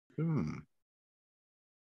Boom.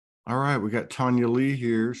 All right, we got TonyaLe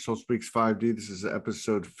here. Soul Speaks 5D. This is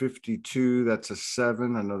episode 52. That's a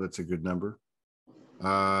 7. I know that's a good number.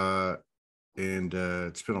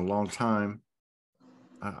 It's been a long time.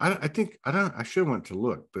 I think I should have went to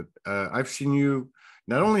look, but I've seen you.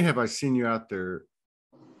 Not only have I seen you out there,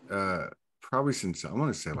 probably since I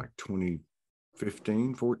want to say like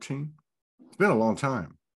 2015, 14. It's been a long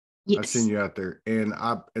time. Yes. I've seen you out there, and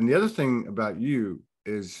the other thing about you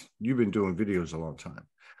is you've been doing videos a long time.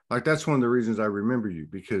 Like that's one of the reasons I remember you,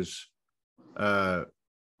 because there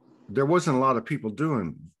wasn't a lot of people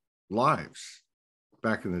doing lives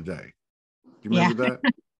back in the day. Do you remember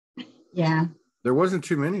that? Yeah. There wasn't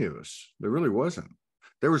too many of us. There really wasn't.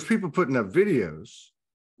 There was people putting up videos,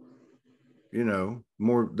 you know,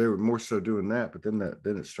 they were more so doing that, but then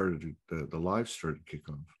it started the live started to kick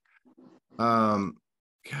off. God,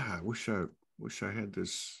 I wish I had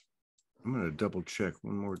this. I'm going to double check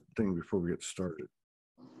one more thing before we get started,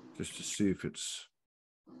 just to see if it's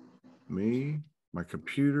me, my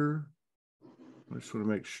computer. I just want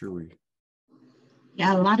to make sure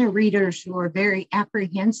Yeah, a lot of readers who are very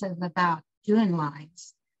apprehensive about doing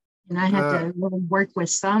lives. And I had to really work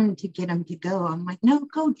with some to get them to go. I'm like, no,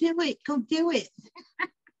 go do it. Go do it.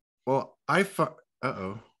 Well,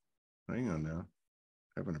 uh-oh. Hang on now.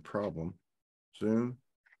 Having a problem. Zoom.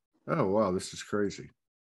 Oh, wow, this is crazy.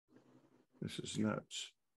 This is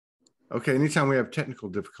nuts. Okay, anytime we have technical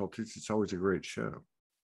difficulties, it's always a great show.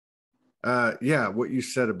 Yeah, what you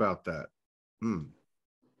said about that.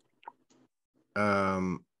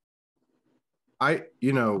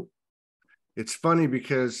 It's funny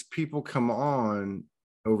because people come on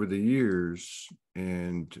over the years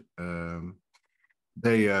and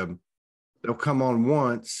they'll come on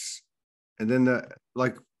once and then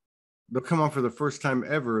they'll come on for the first time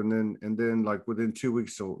ever, and then like within 2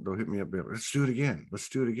 weeks they'll hit me up, let's do it again. Let's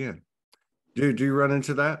do it again. Do you run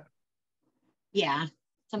into that? Yeah,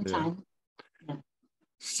 sometimes. Yeah.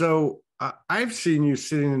 So I've seen you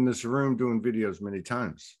sitting in this room doing videos many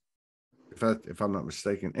times, if I'm not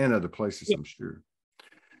mistaken, and other places, yeah. I'm sure.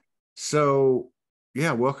 So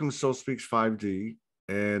yeah, welcome to Soul Speaks 5D,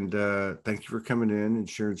 and thank you for coming in and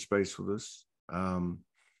sharing space with us.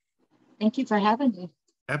 Thank you for having me.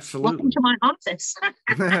 Absolutely. Welcome to my office.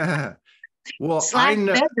 Well, I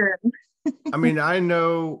know.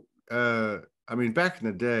 I mean, back in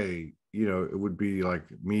the day, you know, it would be like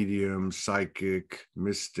medium, psychic,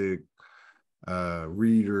 mystic,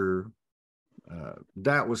 reader.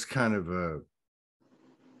 That was kind of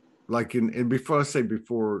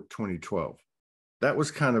before 2012, that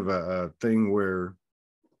was kind of a thing where,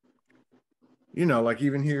 you know, like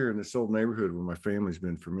even here in this old neighborhood where my family's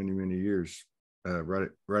been for many, many years, right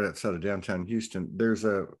outside of downtown Houston, there's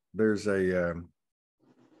a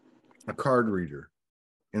card reader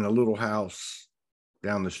in a little house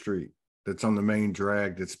down the street that's on the main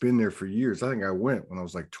drag that's been there for years. I think I went when I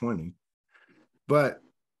was like 20. But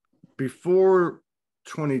before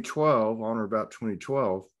 2012, on or about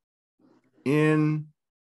 2012, in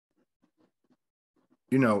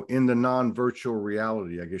the non-virtual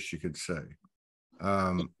reality, I guess you could say,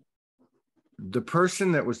 the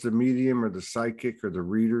person that was the medium or the psychic or the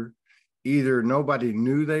reader, either nobody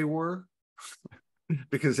knew they were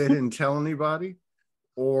because they didn't tell anybody,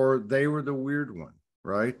 or they were the weird one,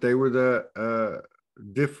 right? They were the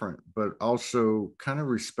different, but also kind of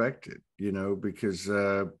respected, you know, because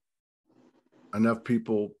enough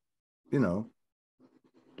people, you know,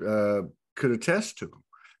 could attest to them.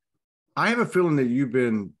 I have a feeling that you've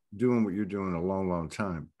been doing what you're doing a long, long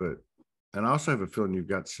time, and I also have a feeling you've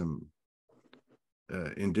got some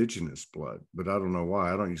indigenous blood, but I don't know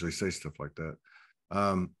why. I don't usually say stuff like that.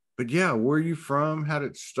 But yeah, where are you from? How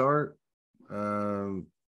did it start?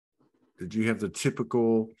 Did you have the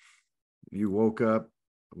typical, you woke up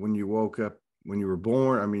when you were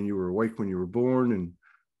born? I mean, you were awake when you were born and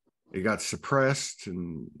it got suppressed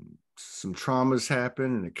and some traumas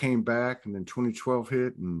happened and it came back, and then 2012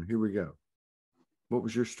 hit and here we go. What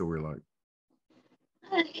was your story like?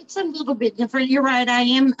 It's a little bit different. You're right. I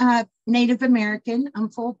am Native American. I'm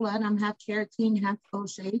full blood. I'm half Cherokee, half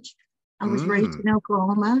Osage. I was raised in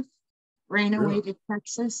Oklahoma, ran away to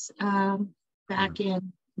Texas back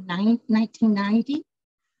in 1990.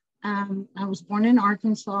 I was born in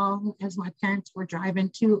Arkansas as my parents were driving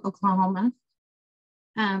to Oklahoma.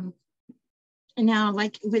 And now,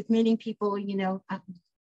 like with meeting people, you know,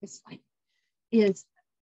 it's like,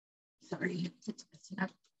 sorry, it's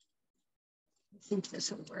not. I think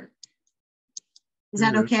this will work. Is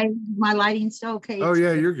that okay? My lighting's still okay? Oh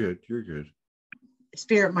yeah, you're good. You're good.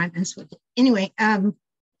 Spirit might mess with it. Anyway, I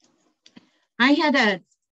had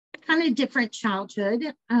kind of different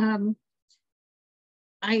childhood.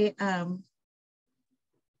 I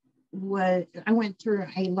went through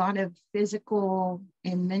a lot of physical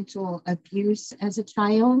and mental abuse as a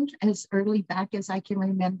child, as early back as I can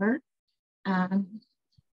remember, and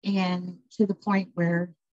to the point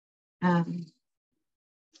where I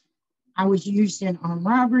was used in armed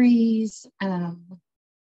robberies.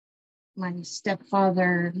 My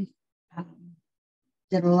stepfather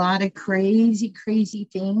did a lot of crazy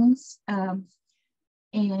things, and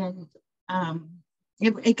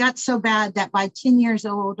it got so bad that by 10 years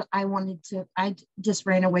old, I just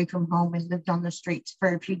ran away from home and lived on the streets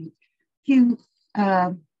for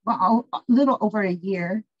a little over a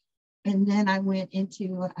year. And then I went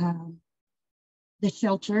into the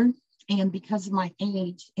shelter. And because of my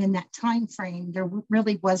age in that time frame, there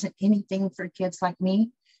really wasn't anything for kids like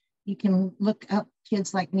me. You can look up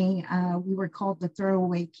kids like me. We were called the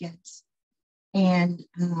throwaway kids. And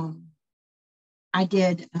I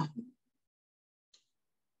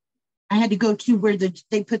had to go to where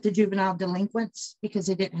they put the juvenile delinquents because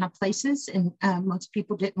they didn't have places. And most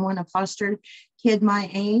people didn't want a foster kid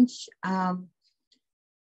my age. And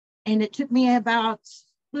it took me about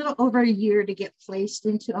a little over a year to get placed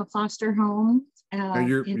into a foster home. Now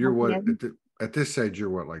you're what at this age? You're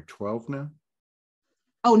what, like 12 now?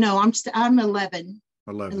 Oh no, I'm 11.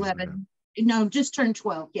 11. Yeah. No, just turned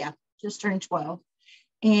 12. Yeah, just turned 12,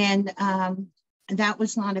 and that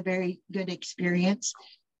was not a very good experience.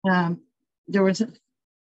 There was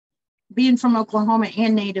being from Oklahoma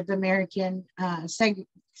and Native American,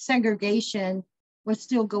 segregation was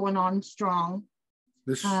still going on strong.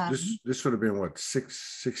 This would have been what,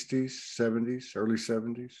 60s, 70s, early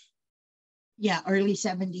 70s? Yeah, early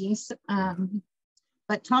 70s.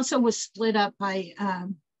 But Tulsa was split up by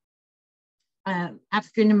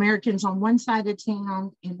African Americans on one side of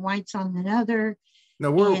town and whites on the other.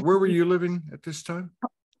 Now, where were you living at this time?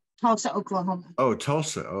 Tulsa, Oklahoma. Oh,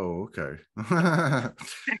 Tulsa. Oh, okay.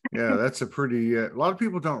 Yeah, that's a pretty, a lot of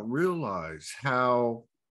people don't realize how,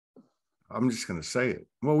 I'm just going to say it.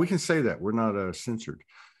 Well, we can say that. We're not censored.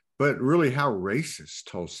 But really how racist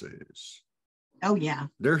Tulsa is. Oh, yeah.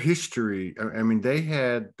 Their history, I mean, they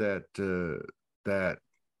had that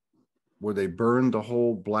where they burned the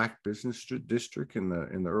whole black business district in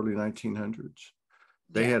the early 1900s.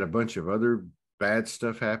 They had a bunch of other bad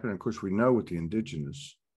stuff happen. Of course, we know with the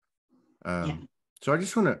indigenous. So I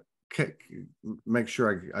just want to make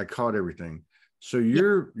sure I caught everything. So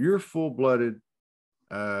you're full-blooded,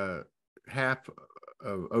 half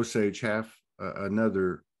of Osage, half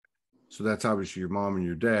another. So that's obviously your mom and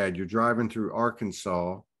your dad. You're driving through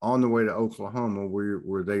Arkansas on the way to Oklahoma,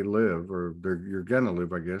 where they live, or you're gonna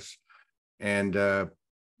live, I guess. And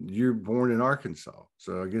you're born in Arkansas,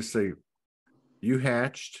 so I guess you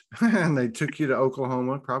hatched and they took you to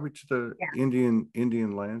Oklahoma, probably to the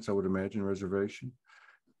Indian lands, I would imagine, reservation.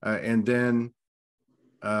 And then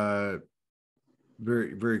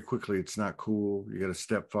very, very quickly, it's not cool. You got a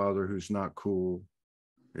stepfather who's not cool.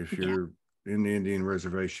 If you're in the Indian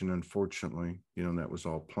reservation, unfortunately, that was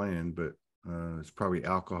all planned, but it's probably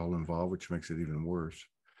alcohol involved, which makes it even worse.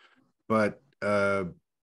 But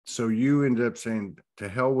so you ended up saying, to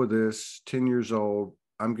hell with this, 10 years old,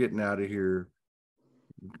 I'm getting out of here.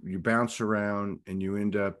 You bounce around and you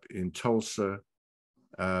end up in Tulsa,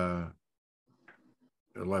 11,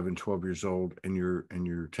 12 years old, and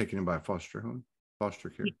you're taken in by a foster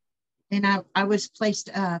care. And I was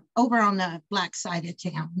placed over on the black side of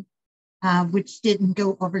town, which didn't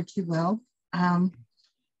go over too well, and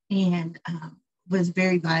was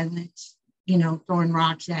very violent, throwing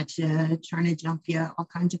rocks at you, trying to jump you, all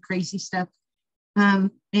kinds of crazy stuff.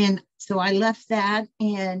 And so I left that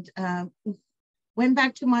and went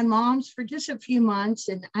back to my mom's for just a few months.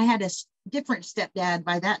 And I had a different stepdad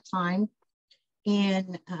by that time.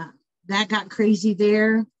 And that got crazy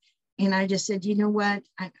there. And I just said, you know what?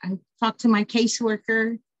 I talked to my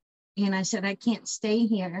caseworker and I said, I can't stay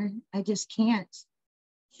here. I just can't.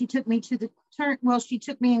 She took me to she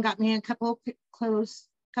took me and got me a couple of clothes,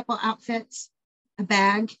 couple outfits, a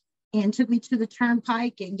bag, and took me to the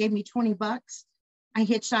turnpike and gave me $20. I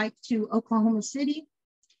hitchhiked to Oklahoma City.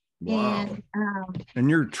 Wow. And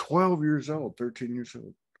you're 12 years old, 13 years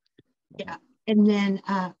old. Yeah. And then,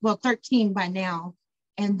 13 by now.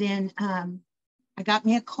 And then I got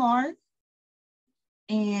me a car.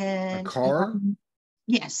 And a car?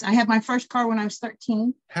 Yes, I had my first car when I was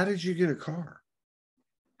 13. How did you get a car?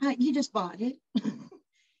 You just bought it.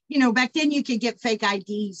 Back then you could get fake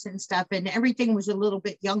IDs and stuff, and everything was a little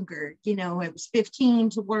bit younger. It was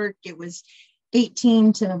 15 to work. It was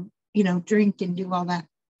 18 to, drink and do all that.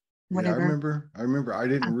 Yeah, I whatever. remember. I remember. I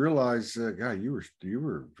didn't realize, God, you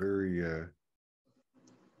were very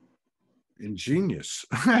ingenious,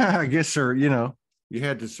 I guess, or you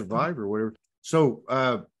had to survive or whatever. So,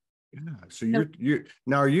 yeah. So So, you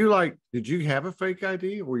now, are you like? Did you have a fake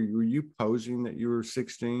ID, or were you posing that you were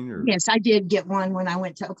 16? Or yes, I did get one when I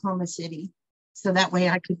went to Oklahoma City. So that way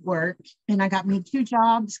I could work. And I got me 2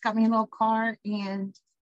 jobs, got me a little car and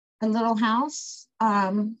a little house.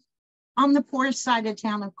 On the poorest side of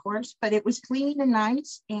town, of course, but it was clean and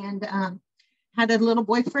nice, and had a little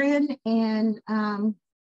boyfriend, and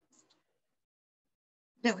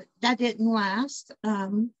that didn't last.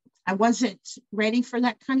 I wasn't ready for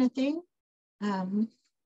that kind of thing.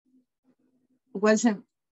 Wasn't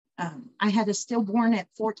I had a stillborn at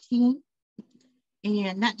 14,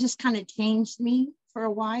 and that just kind of changed me for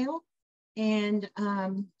a while. And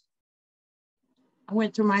I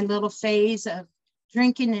went through my little phase of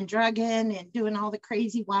drinking and drugging and doing all the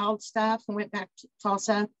crazy wild stuff, and went back to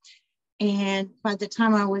Tulsa. And by the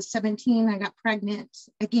time I was 17, I got pregnant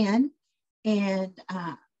again. And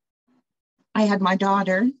I had my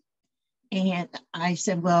daughter. And I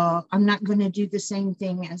said, well, I'm not going to do the same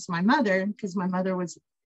thing as my mother, because my mother was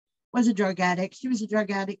a drug addict. She was a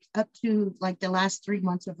drug addict up to like the last 3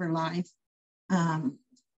 months of her life.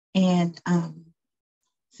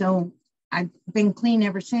 So I've been clean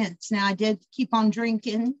ever since. Now, I did keep on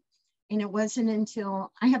drinking, and it wasn't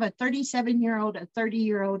until I have a 37-year-old, a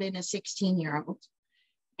 30-year-old, and a 16-year-old.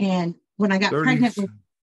 And when I got 30, pregnant with,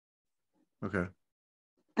 okay.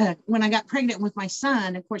 When I got pregnant with my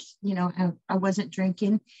son, of course, I wasn't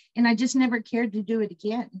drinking, and I just never cared to do it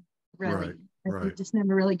again, really. Right. I just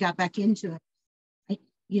never really got back into it.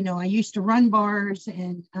 I used to run bars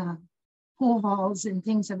and pool halls and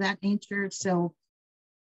things of that nature. So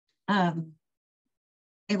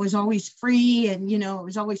it was always free, and, it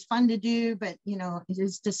was always fun to do, but,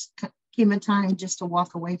 it just came a time just to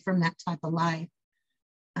walk away from that type of life.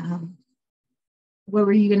 What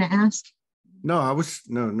were you going to ask? No, I was,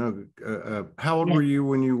 no. How old were you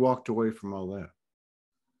when you walked away from all that?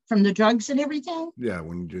 From the drugs and everything? Yeah,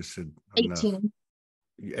 when you just said enough. 18.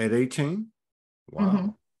 At 18? Wow. Mm-hmm.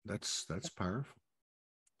 That's powerful.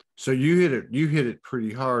 So you hit it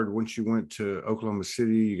pretty hard once you went to Oklahoma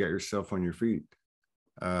City. You got yourself on your feet.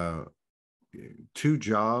 2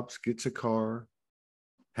 jobs, gets a car,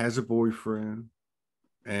 has a boyfriend,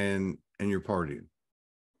 and you're partying.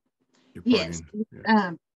 Yes.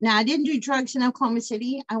 Yeah. Now, I didn't do drugs in Oklahoma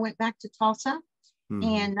City. I went back to Tulsa,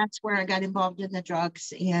 and that's where I got involved in the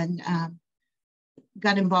drugs, and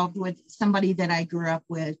got involved with somebody that I grew up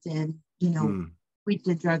with, and we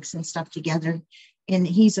did drugs and stuff together. And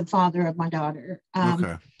he's the father of my daughter.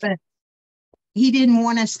 Okay. But he didn't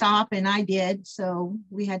want to stop, and I did, so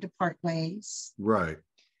we had to part ways. Right.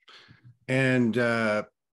 And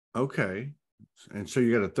okay. And so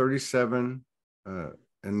you got a 37, and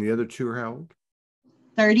the other 2 are how old?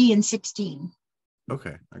 30 and 16.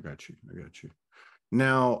 Okay, I got you.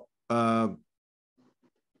 Now, how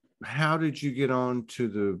did you get how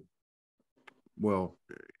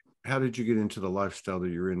did you get into the lifestyle that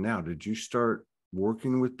you're in now? Did you start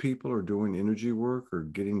working with people or doing energy work or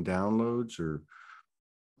getting downloads or?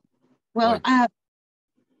 Well,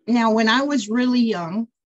 now when I was really young,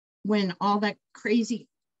 when all that crazy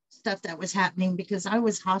stuff that was happening, because I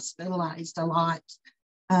was hospitalized a lot,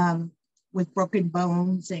 with broken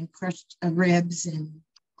bones and crushed ribs and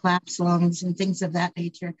collapsed lungs and things of that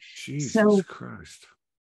nature. Jesus Christ.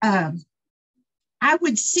 I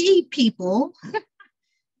would see people,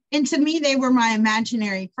 and to me, they were my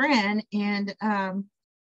imaginary friend. And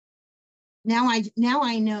now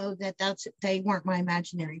I know that they weren't my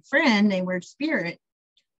imaginary friend; they were spirit.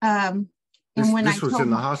 And this was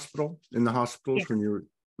in the hospital. In the hospitals, yes. when you were.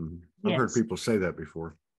 I've heard people say that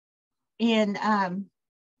before. And I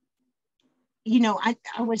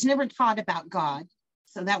was never taught about God.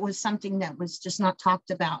 So that was something that was just not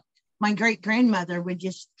talked about. My great-grandmother would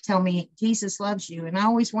just tell me, Jesus loves you. And I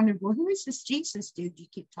always wondered, well, who is this Jesus dude you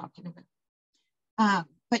keep talking about?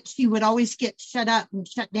 But she would always get shut up and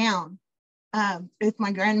shut down if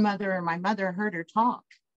my grandmother or my mother heard her talk.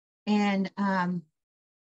 And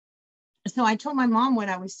so I told my mom what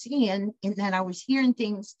I was seeing, and that I was hearing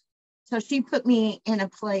things. So she put me in a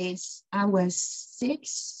place. I was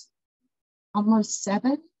 6, almost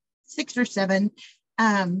 7, 6 or 7.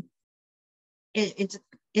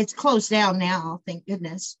 It's closed down now, thank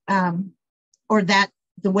goodness. Or that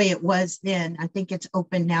the way it was then. I think it's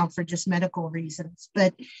open now for just medical reasons.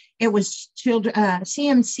 But it was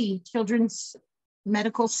CMC, Children's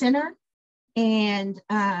Medical Center, and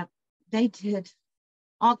they did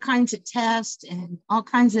all kinds of tests and all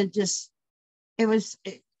kinds of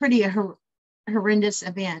pretty horrendous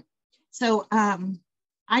event. So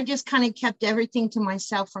I just kind of kept everything to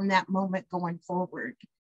myself from that moment going forward.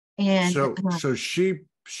 And so she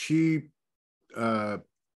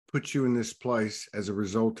put you in this place as a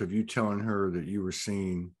result of you telling her that you were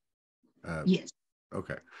seeing. Yes.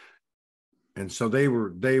 Okay. And so they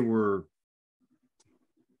were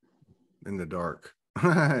in the dark,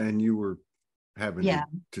 and you were having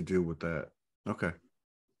to deal with that. Okay.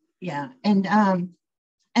 Yeah. And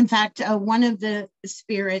in fact, one of the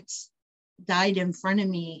spirits died in front of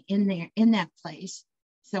me in that place.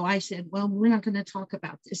 So I said, well, we're not going to talk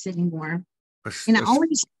about this anymore.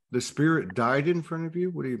 The spirit died in front of you?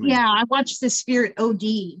 What do you mean? Yeah, I watched the spirit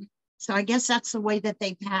OD. So I guess that's the way that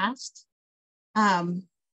they passed. And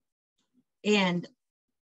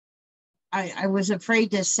I was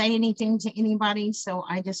afraid to say anything to anybody. So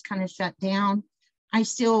I just kind of shut down. I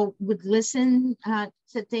still would listen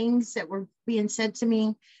to things that were being said to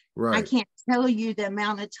me. Right. I can't tell you the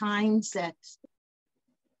amount of times that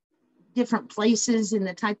different places and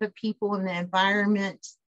the type of people and the environment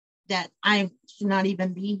that I should not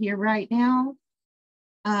even be here right now.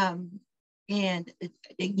 And,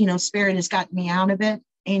 you know, spirit has gotten me out of it.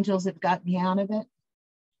 Angels have gotten me out of it.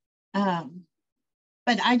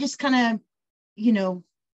 But I just kind of, you know,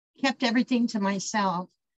 kept everything to myself.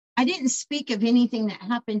 I didn't speak of anything that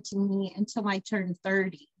happened to me until I turned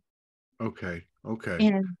 30. Okay.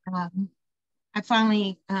 And I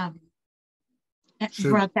finally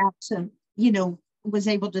brought that to, you know, was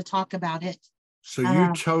able to talk about it. So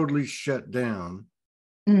you totally shut down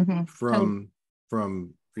from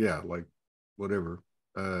like whatever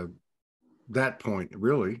that point.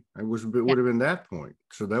 Really, it would have been that point.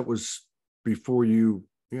 So that was before you.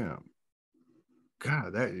 Yeah.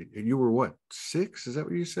 God, that you were what, 6? Is that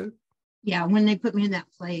what you said? Yeah, when they put me in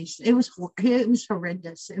that place, it was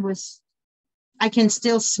horrendous. It was. I can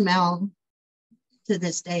still smell. To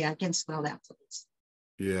this day, I can smell that place.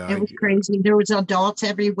 Yeah, it was crazy. There was adults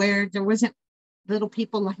everywhere. There wasn't little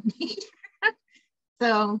people like me.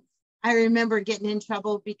 So I remember getting in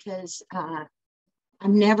trouble because I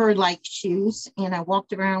never liked shoes, and I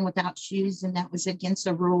walked around without shoes, and that was against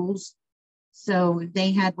the rules. So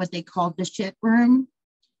they had what they called the shit room.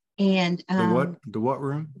 And the what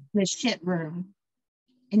room? The shit room.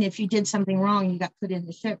 And if you did something wrong, you got put in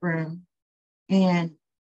the shit room. And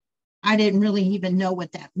I didn't really even know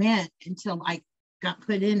what that meant until I got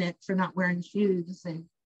put in it for not wearing shoes. And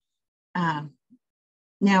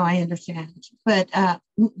now I understand. But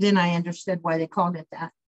then I understood why they called it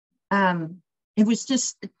that. It was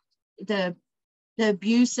just the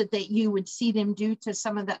abuse that you would see them do to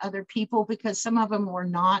some of the other people, because some of them were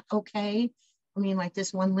not okay. I mean, like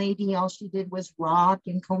this one lady, all she did was rock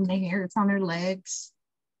and comb the hairs on her legs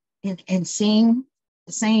and sing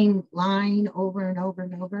the same line over and over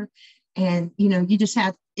and over. And, you know,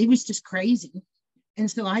 it was just crazy. And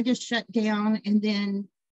so I just shut down. And then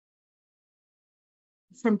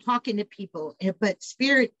from talking to people, but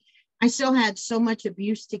spirit, I still had so much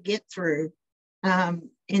abuse to get through.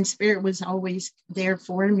 And spirit was always there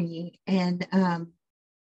for me. And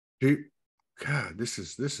God, this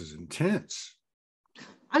is intense.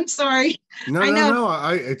 I'm sorry. No.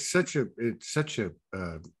 It's such a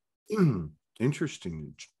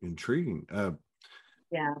interesting, intriguing.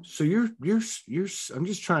 Yeah. So you're. I'm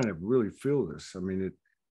just trying to really feel this. I mean,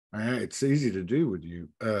 it's easy to do with you.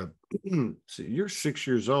 So you're 6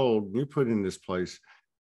 years old. And you're put in this place.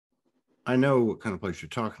 I know what kind of place you're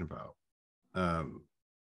talking about.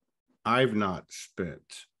 I've not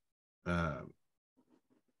spent,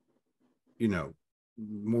 you know,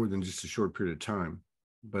 more than just a short period of time,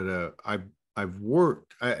 but I've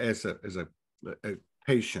worked as a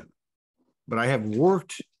patient, but I have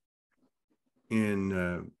worked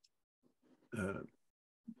in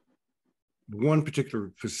one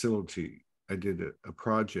particular facility. I did a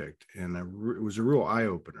project, and it was a real eye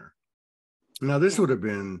opener. Now this would have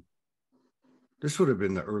been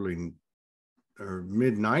the early or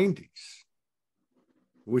mid 90s,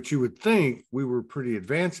 which you would think we were pretty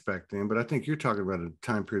advanced back then, but I think you're talking about a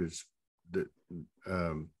time period that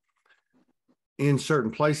in certain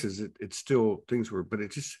places it still things were, but it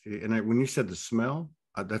just, and when you said the smell,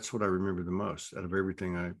 that's what I remember the most out of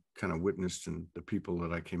everything I kind of witnessed and the people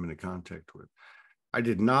that I came into contact with. I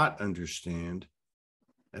did not understand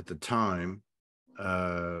at the time,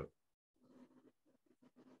 you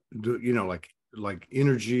know, like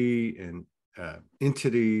energy and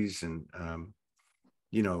entities and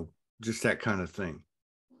you know, just that kind of thing.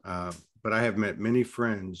 But I have met many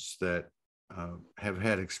friends that have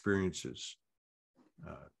had experiences.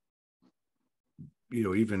 You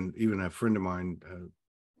know, even a friend of mine,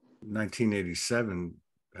 1987,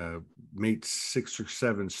 meet 6 or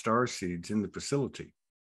 7 star seeds in the facility,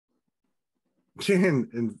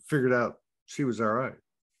 and figured out she was all right.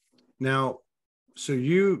 Now, so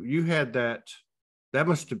you had that. That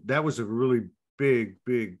was a really big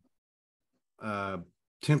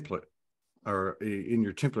template, or in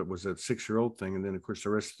your template was that 6-year-old thing, and then of course the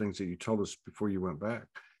rest of the things that you told us before you went back.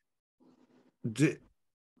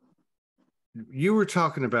 You were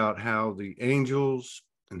talking about how the angels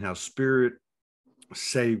and how spirit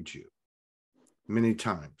saved you many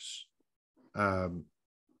times.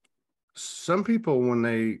 Some people, or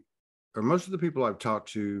most of the people I've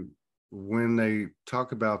talked to, when they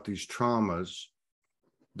talk about these traumas,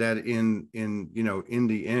 that in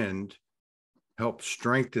the end help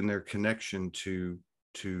strengthen their connection to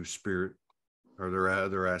spirit or their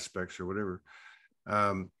other aspects or whatever.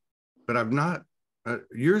 But I've not.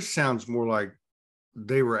 Yours sounds more like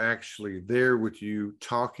they were actually there with you,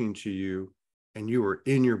 talking to you, and you were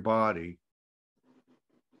in your body.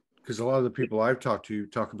 Because a lot of the people I've talked to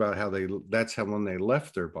talk about how that's how when they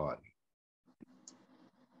left their body.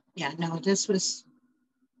 Yeah, no, this was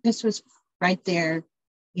right there,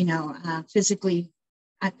 physically.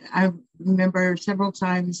 I remember several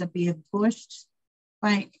times of being pushed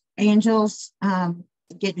by angels,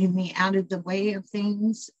 getting me out of the way of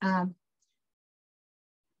things.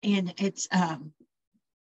 And it's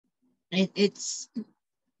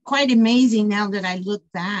quite amazing now that I look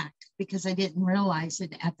back, because I didn't realize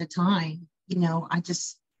it at the time. I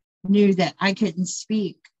just knew that I couldn't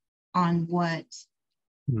speak on what,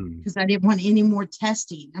 because I didn't want any more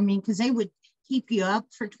testing. I mean, because they would keep you up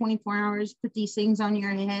for 24 hours, put these things on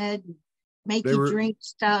your head, make you drink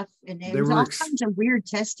stuff, and it was all kinds of weird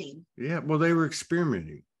testing. Yeah, well, they were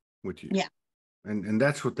experimenting with you. Yeah. And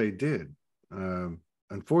that's what they did,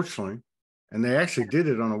 unfortunately. And they actually did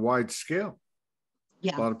it on a wide scale.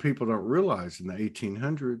 Yeah. A lot of people don't realize in the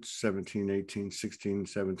 1800s, 17, 18, 16,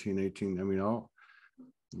 17, 18, I mean,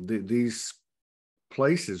 these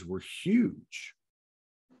places were huge.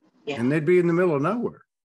 Yeah. And they'd be in the middle of nowhere.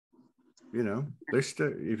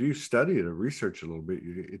 If you study it or research a little bit,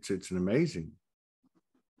 it's an amazing,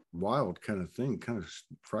 wild kind of thing, kind of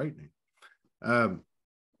frightening.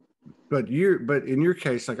 But in your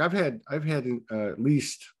case, like I've had at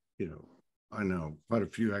least, I know quite a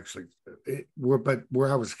few actually, but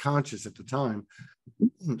where I was conscious at the time,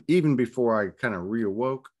 even before I kind of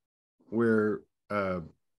reawoke, where a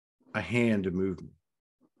hand moved me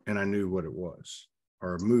and I knew what it was,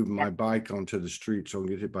 or moved my bike onto the street so I don't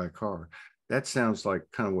get hit by a car. That sounds like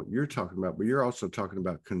kind of what you're talking about, but you're also talking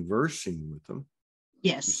about conversing with them.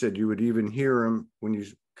 Yes. You said you would even hear them when you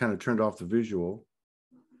kind of turned off the visual,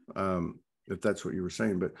 if that's what you were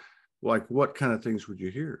saying. But like, what kind of things would you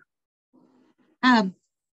hear?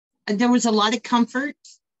 There was a lot of comfort,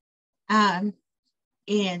 and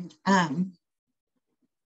I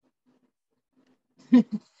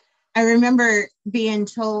remember being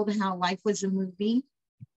told how life was a movie,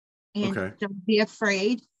 and don't be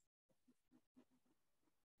afraid.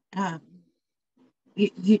 What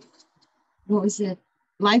was it?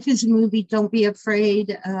 Life is a movie. Don't be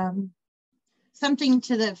afraid. Something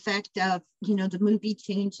to the effect of, the movie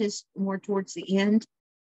changes more towards the end.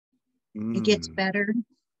 It gets better.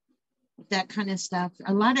 That kind of stuff.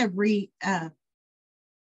 A lot of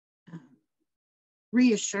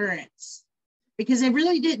reassurance, because I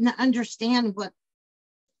really didn't understand what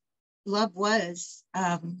love was.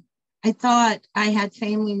 I thought I had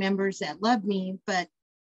family members that loved me, but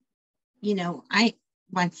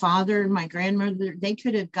my father and my grandmother, they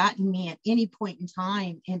could have gotten me at any point in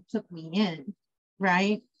time and took me in,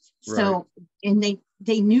 right? So, and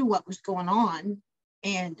they knew what was going on,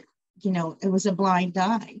 and it was a blind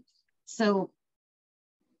eye. So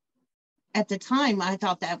at the time I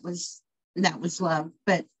thought that was love,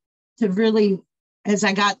 but to really, as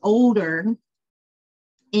I got older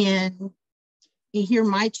and you hear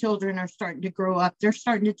my children are starting to grow up, they're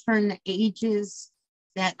starting to turn the ages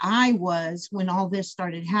that I was when all this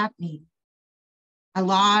started happening. A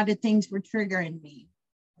lot of things were triggering me.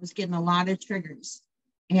 I was getting a lot of triggers,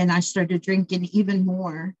 and I started drinking even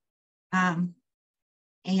more.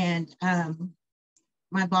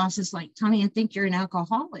 My boss is like, "Tonya, I think you're an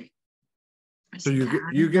alcoholic." So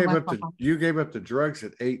you gave up the drugs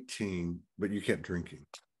at 18, but you kept drinking.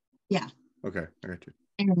 Yeah. Okay, I got you.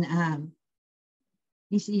 And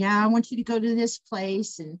he said, "Yeah, I want you to go to this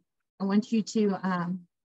place, and I want you to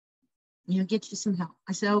get you some help."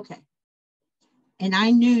 I said, "Okay." And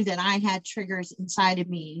I knew that I had triggers inside of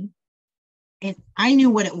me, and I knew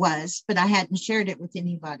what it was, but I hadn't shared it with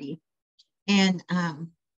anybody. And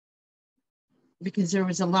because there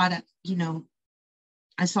was a lot of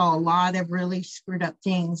I saw a lot of really screwed up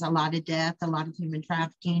things, a lot of death, a lot of human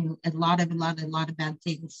trafficking, a lot of bad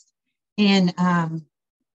things. And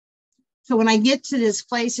so when I get to this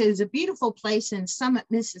place, it was a beautiful place in Summit,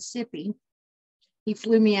 Mississippi. He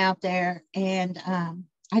flew me out there, and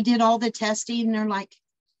I did all the testing, and they're like,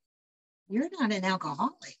 "You're not an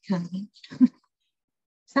alcoholic, honey.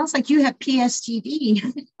 Sounds like you have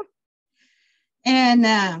PSTD."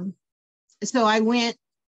 And so I went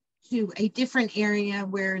to a different area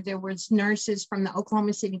where there was nurses from the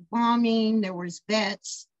Oklahoma City bombing. There was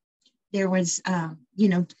vets. There was, a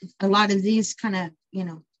lot of these kind of,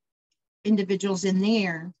 individuals in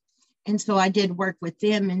there. And so I did work with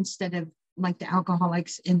them instead of like the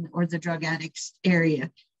alcoholics or the drug addicts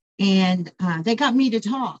area. And they got me to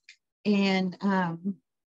talk. And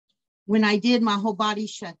when I did, my whole body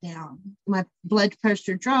shut down. My blood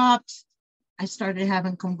pressure dropped. I started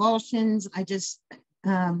having convulsions. I just,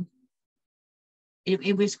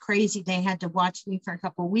 it was crazy. They had to watch me for a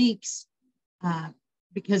couple of weeks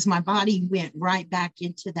because my body went right back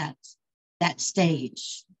into that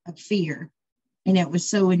stage of fear. And it was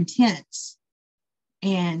so intense.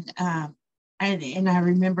 And I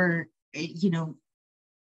remember,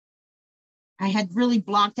 I had really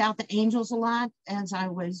blocked out the angels a lot as I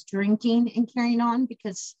was drinking and carrying on,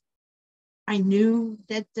 because I knew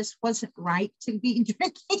that this wasn't right to be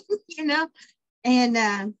drinking,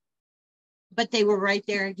 and but they were right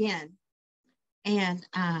there again. And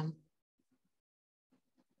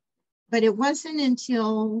but it wasn't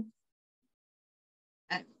until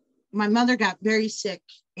my mother got very sick,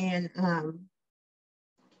 and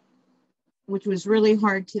which was really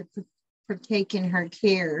hard to partake in her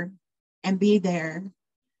care and be there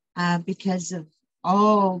because of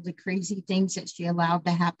all the crazy things that she allowed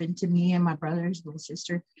to happen to me and my brothers, my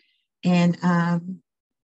sister. And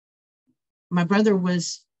my brother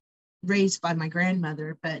was raised by my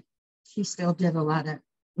grandmother, but she still did a lot of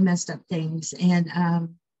messed up things. And,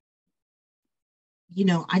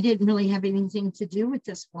 I didn't really have anything to do with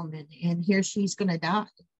this woman. And here she's going to die.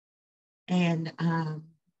 And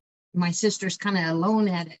my sister's kind of alone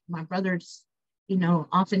at it. My brother's,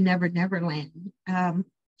 off in Neverland. And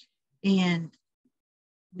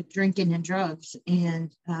with drinking and drugs.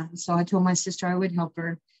 And so I told my sister I would help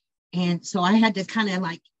her. And so I had to kind of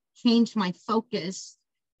like change my focus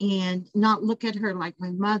and not look at her like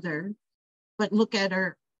my mother, but look at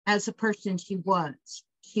her as a person she was.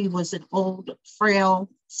 She was an old, frail,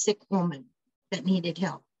 sick woman that needed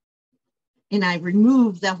help. And I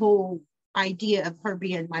removed the whole idea of her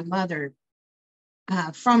being my mother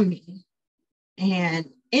from me. And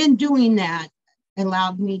in doing that,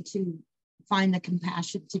 allowed me to find the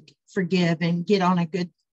compassion to forgive and get on a good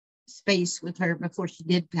space with her before she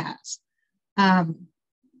did pass.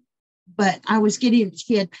 But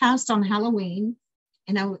she had passed on Halloween,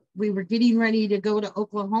 and we were getting ready to go to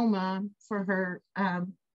Oklahoma for her,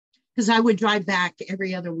 because I would drive back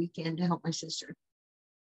every other weekend to help my sister.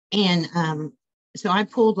 And so I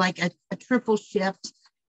pulled like a triple shift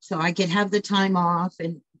so I could have the time off,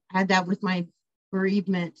 and had that with my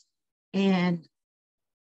bereavement. And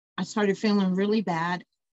I started feeling really bad.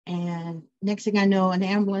 And next thing I know, an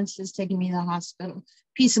ambulance is taking me to the hospital. A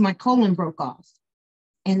piece of my colon broke off.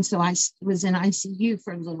 And so I was in ICU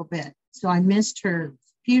for a little bit. So I missed her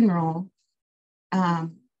funeral,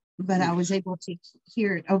 but I was able to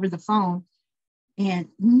hear it over the phone. And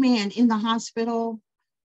man, in the hospital,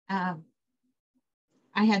 I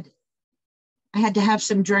had to have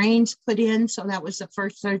some drains put in. So that was the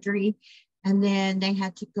first surgery. And then they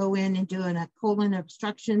had to go in and do a colon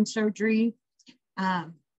obstruction surgery.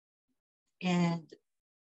 And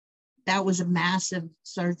that was a massive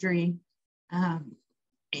surgery.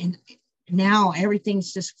 And now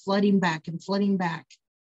everything's just flooding back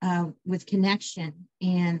with connection.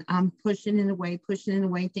 And I'm pushing it away,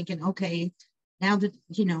 thinking, okay, now that,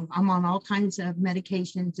 I'm on all kinds of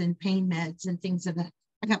medications and pain meds and things of that.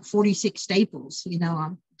 I got 46 staples,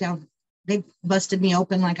 I'm down. They busted me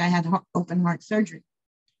open like I had open heart surgery.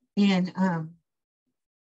 And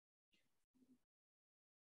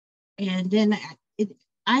then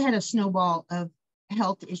I had a snowball of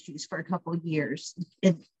health issues for a couple of years.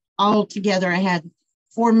 All together, I had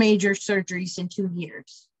 4 major surgeries in 2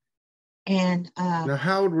 years. And now,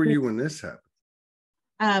 how old were you when this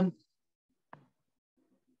happened?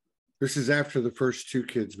 This is after the first 2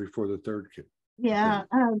 kids, before the third kid. Yeah,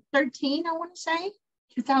 13, I want to say,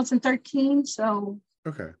 2013. So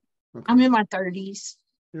okay. I'm in my 30s,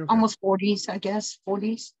 okay. Almost 40s, I guess,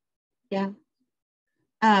 40s. Yeah.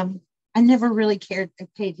 I never really paid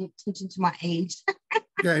attention to my age.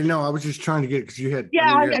 Yeah, no, I was just trying to get, because you had, I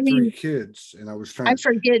Yeah, know you I had three mean, kids, and I was I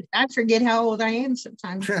trying forget how old I am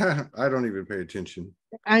sometimes. to, I don't even pay attention.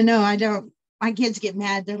 I know I don't. My kids get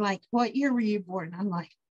mad. They're like, "What year were you born?" I'm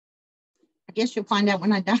like, "I guess you'll find out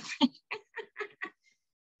when I die."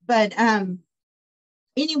 But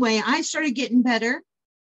anyway, I started getting better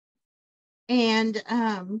and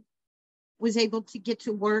was able to get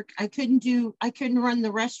to work. I couldn't run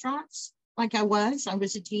the restaurants like I was. I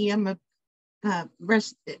was a GM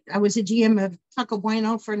of Taco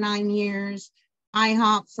Bueno for 9 years,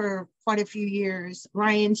 IHOP for quite a few years,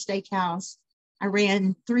 Ryan Steakhouse. I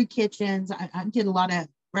ran 3 kitchens. I did a lot of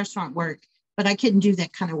restaurant work, but I couldn't do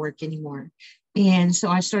that kind of work anymore. And so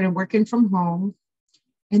I started working from home.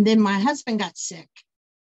 And then my husband got sick.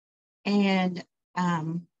 And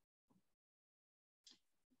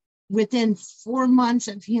within 4 months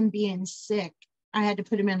of him being sick, I had to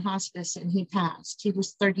put him in hospice, and he passed. He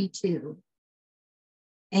was 32.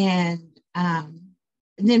 And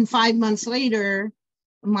then 5 months later,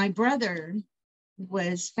 my brother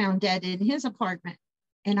was found dead in his apartment.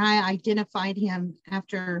 And I identified him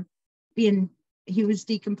after he was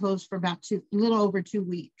decomposed for about a little over 2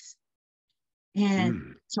 weeks.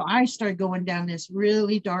 And so I started going down this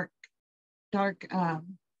really dark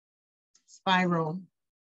spiral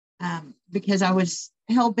because I was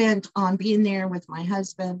hell-bent on being there with my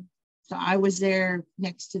husband. So I was there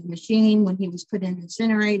next to the machine when he was put in the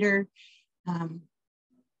incinerator.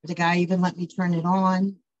 The guy even let me turn it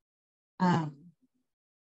on.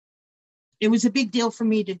 It was a big deal for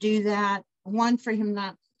me to do that. One, for him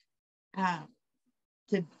not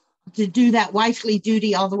to do that wifely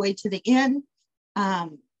duty all the way to the end.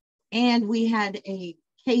 And we had a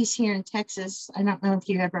case here in Texas. I don't know if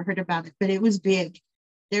you ever heard about it, but it was big.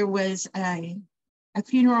 There was a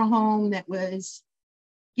funeral home that was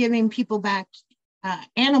giving people back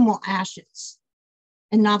animal ashes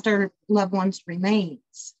and not their loved ones'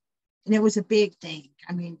 remains. And it was a big thing.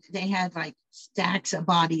 I mean, they had like stacks of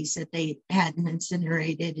bodies that they hadn't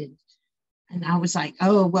incinerated. And I was like,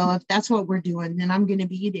 oh, well, if that's what we're doing, then I'm going to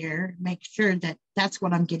be there, make sure that that's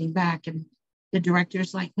what I'm getting back. And the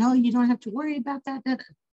director's like, no, you don't have to worry about that.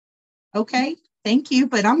 Okay, thank you,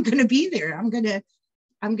 but I'm going to be there. I'm going to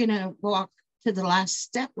walk to the last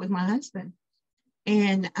step with my husband.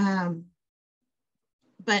 And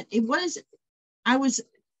but I was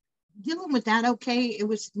dealing with that. Okay, it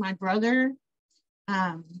was my brother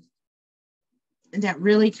that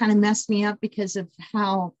really kind of messed me up because of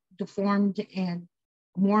how deformed and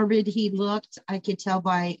morbid he looked. I could tell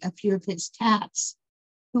by a few of his tats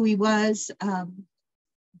who he was,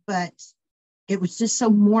 but it was just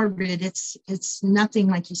so morbid. It's nothing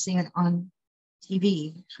like you see it on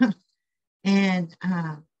TV. And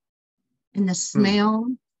the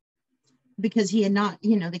smell, because he had not,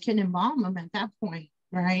 they couldn't embalm him at that point,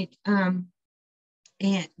 right? And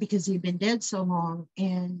because he'd been dead so long.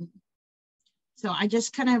 And so I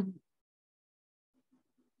just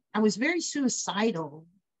I was very suicidal.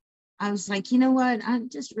 I was like, you know what? I'm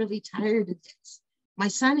just really tired of this. My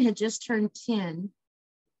son had just turned 10.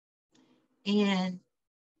 And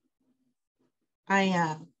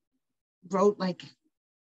I wrote like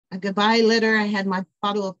a goodbye letter. I had my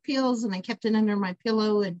bottle of pills and I kept it under my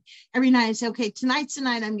pillow. And every night I said, okay, tonight's the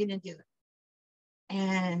night I'm going to do it.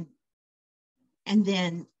 And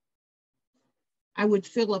then I would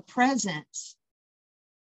feel a presence.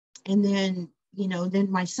 And then,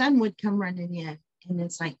 then my son would come running in. And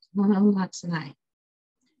it's like, no, not tonight.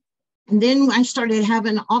 And then I started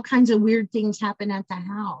having all kinds of weird things happen at the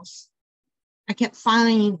house. I kept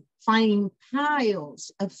finding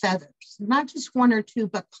piles of feathers, not just 1 or 2,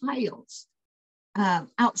 but piles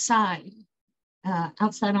outside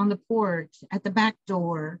on the porch, at the back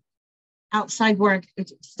door, outside where I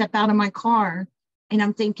could step out of my car. And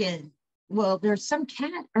I'm thinking, well, there's some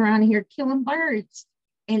cat around here killing birds.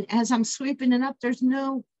 And as I'm sweeping it up, there's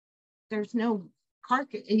no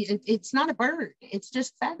carcass. It's not a bird. It's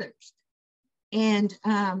just feathers. And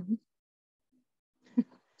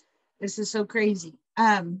this is so crazy.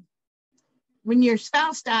 When your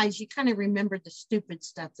spouse dies, you kind of remember the stupid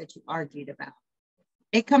stuff that you argued about.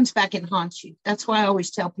 It comes back and haunts you. That's why I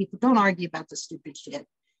always tell people, don't argue about the stupid shit,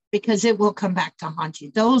 because it will come back to haunt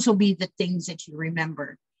you. Those will be the things that you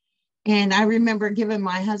remember. And I remember giving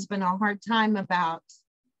my husband a hard time about,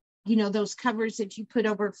 those covers that you put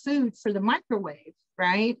over food for the microwave,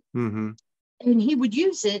 right? Mm-hmm. And he would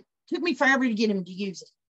use it. Took me forever to get him to use it.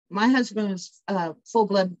 My husband was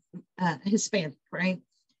full-blood Hispanic, right?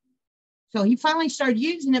 So he finally started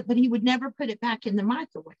using it, but he would never put it back in the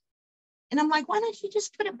microwave. And I'm like, why don't you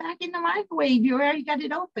just put it back in the microwave? You already got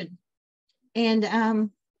it open. And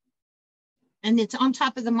and it's on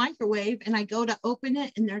top of the microwave, and I go to open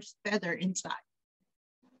it and there's feather inside.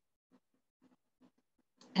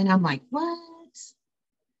 And I'm like, what?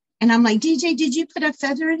 And I'm like, DJ, did you put a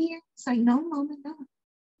feather in here? It's like, no, Mama, no.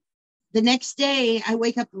 The next day, I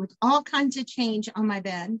wake up with all kinds of change on my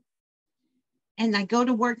bed. And I go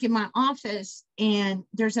to work in my office, and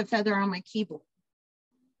there's a feather on my keyboard.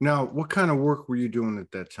 Now, what kind of work were you doing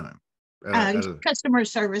at that time? Customer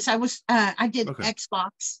service. I did okay.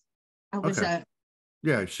 Xbox. I was okay.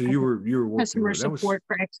 Yeah, so you were working customer support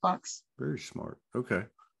for Xbox. Very smart. Okay.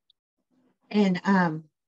 And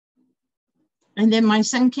then my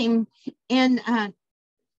son came and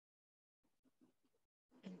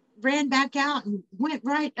ran back out and went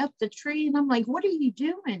right up the tree. And I'm like, what are you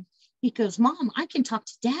doing? He goes, Mom, I can talk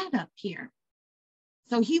to Dad up here.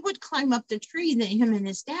 So he would climb up the tree that him and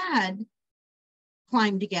his dad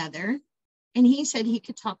climbed together. And he said he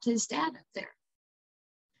could talk to his dad up there.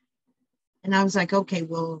 And I was like, okay,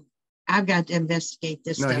 well, I've got to investigate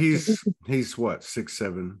this stuff. He's what, 6,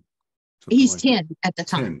 7? He's like 10 at the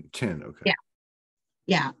time. 10, okay. Yeah.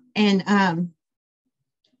 Yeah. And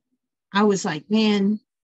I was like, man.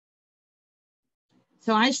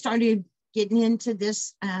 So I started getting into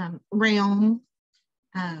this realm.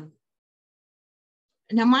 Now,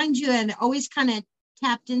 mind you, I always kind of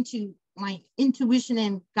tapped into my intuition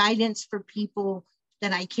and guidance for people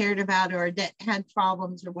that I cared about or that had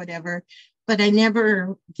problems or whatever. But I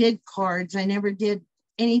never did cards. I never did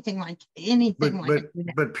anything like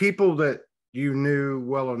that. But people that you knew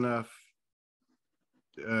well enough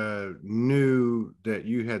knew that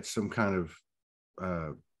you had some kind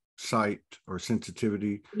of sight or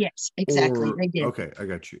sensitivity. Yes, exactly. They did. Okay, I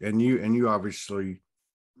got you. And you obviously,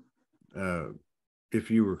 if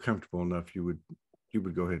you were comfortable enough, you would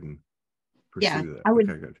go ahead and pursue that. I would.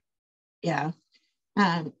 Okay, good. Yeah.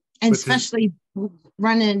 And especially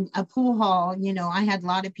running a pool hall, I had a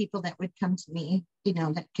lot of people that would come to me,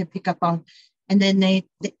 that could pick up on, and then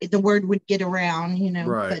the word would get around,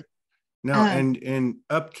 Right. But now, and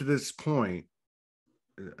up to this point,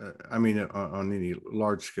 I mean, on any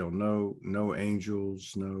large scale, no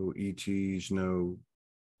angels, no ETs, no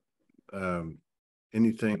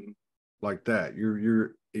anything like that.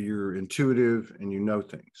 You're intuitive and you know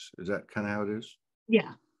things. Is that kind of how it is?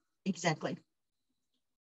 Yeah, exactly.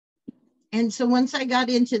 And so once I got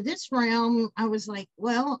into this realm, I was like,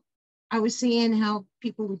 well, I was seeing how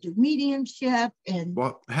people would do mediumship. And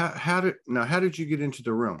well, how did you get into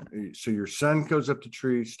the realm? So your son goes up the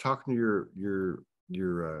trees talking to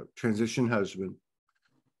your transition husband,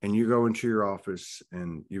 and you go into your office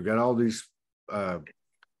and you've got all these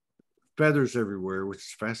feathers everywhere, which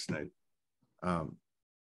is fascinating.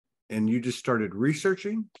 And you just started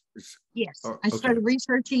researching? Yes, I started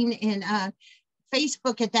researching, and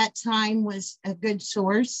Facebook at that time was a good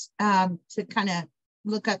source to kind of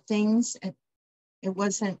look up things. It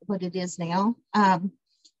wasn't what it is now.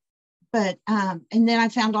 But and then I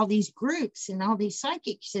found all these groups and all these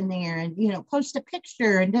psychics in there, and post a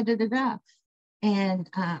picture and da. And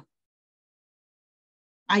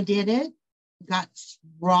I did it, got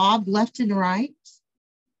robbed left and right.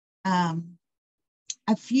 A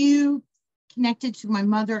few connected to my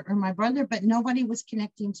mother or my brother, but nobody was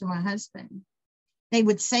connecting to my husband. They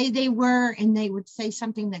would say they were, and they would say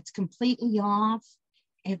something that's completely off.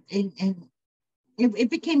 And it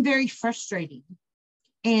became very frustrating.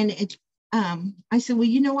 And I said, well,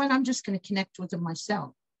 you know what? I'm just going to connect with them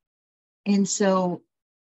myself. And so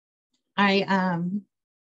I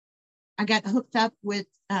got hooked up with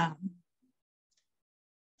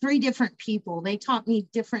 3 different people. They taught me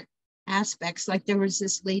different aspects. Like there was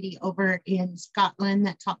this lady over in Scotland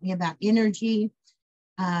that taught me about energy.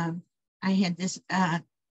 I had this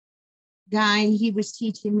guy, he was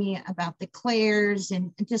teaching me about the clairs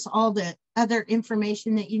and just all the other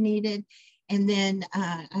information that you needed. And then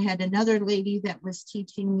I had another lady that was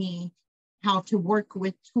teaching me how to work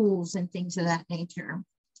with tools and things of that nature.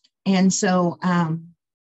 And so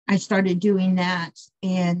I started doing that,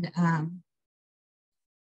 and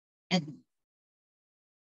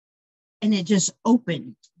it just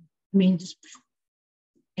opened. I mean,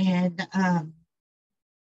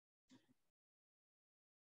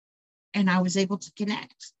 and I was able to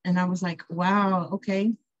connect, and I was like, wow,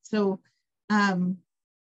 okay. So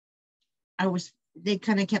they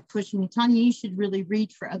kind of kept pushing me, Tonya, you should really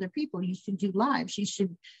read for other people. You should do lives. You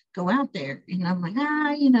should go out there. And I'm like,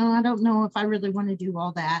 I don't know if I really want to do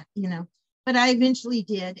all that, but I eventually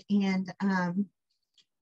did. And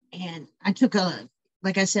I took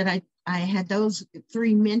like I said, I had those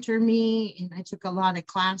 3 mentor me, and I took a lot of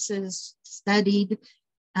classes, studied,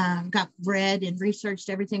 got read and researched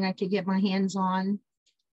everything I could get my hands on.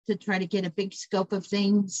 to try to get a big scope of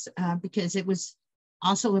things, because it was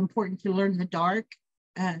also important to learn the dark.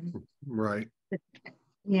 Right.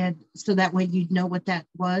 Yeah, so that way you'd know what that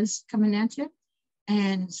was coming at you.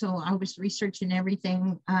 And so I was researching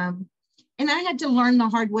everything. And I had to learn the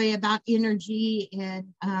hard way about energy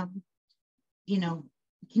and,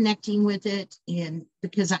 connecting with it. And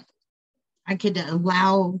because I could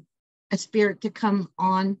allow a spirit to come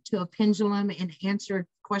on to a pendulum and answer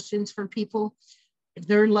questions for people,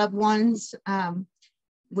 their loved ones,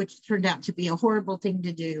 which turned out to be a horrible thing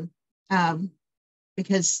to do.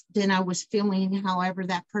 Because then I was feeling however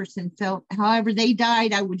that person felt, however they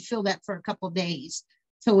died, I would feel that for a couple of days.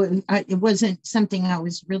 So it wasn't something I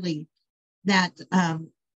was really that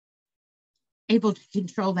able to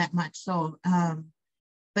control that much. So,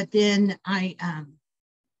 but then I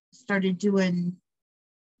started doing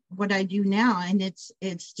what I do now, and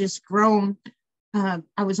it's just grown.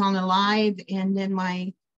 I was on a live, and then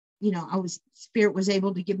spirit was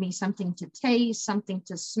able to give me something to taste, something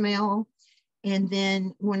to smell. And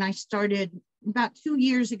then when I started about 2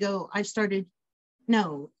 years ago, a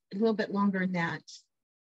little bit longer than that.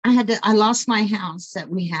 I lost my house that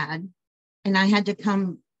we had, and I had to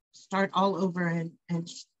come start all over and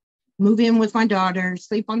move in with my daughter,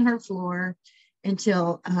 sleep on her floor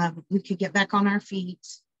until we could get back on our feet.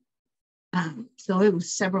 So it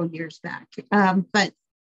was several years back. But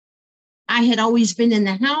I had always been in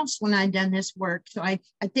the house when I'd done this work. So I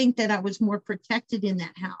think that I was more protected in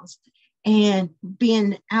that house. And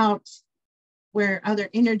being out where other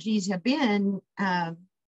energies have been,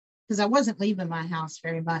 because I wasn't leaving my house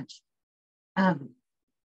very much,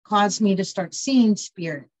 caused me to start seeing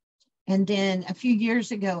spirit. And then a few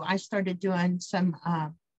years ago, I started doing some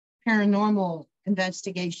paranormal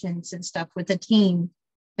investigations and stuff with a team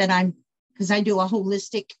because I do a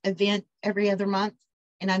holistic event every other month.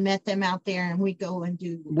 And I met them out there, and we go and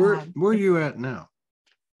do. Where are you at now?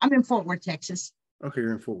 I'm in Fort Worth, Texas. Okay,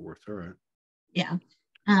 you're in Fort Worth. All right. Yeah.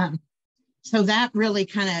 So that really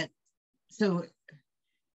so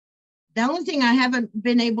the only thing I haven't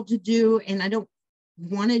been able to do, and I don't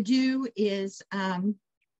want to do, is,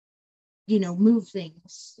 move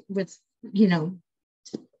things with, and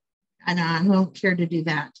I don't care to do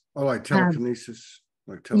that. Oh, like telekinesis?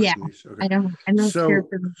 Yeah, okay. I don't care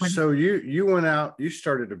for the one. So you went out, you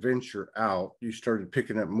started to venture out, you started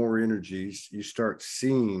picking up more energies, you start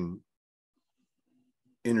seeing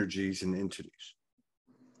energies and entities.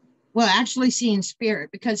 Well, actually seeing spirit,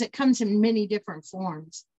 because it comes in many different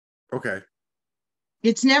forms. Okay.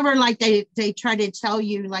 It's never like they try to tell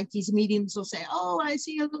you, like these mediums will say, oh, I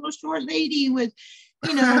see a little short lady with,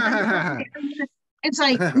 it's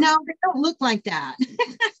like, no, they don't look like that.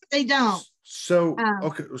 They don't. So,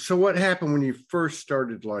 okay. So what happened when you first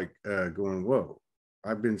started going, whoa,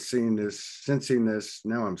 I've been seeing this, sensing this,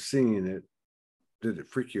 now I'm seeing it. Did it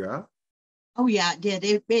freak you out? Oh yeah, it did.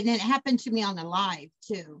 It happened to me on the live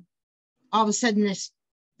too. All of a sudden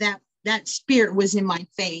that spirit was in my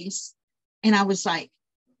face, and I was like,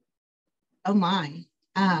 oh my.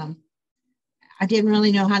 I didn't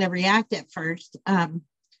really know how to react at first.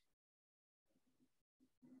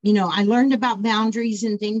 I learned about boundaries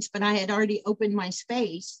and things, but I had already opened my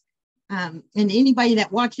space. And anybody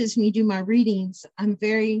that watches me do my readings, I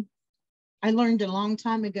learned a long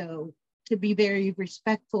time ago to be very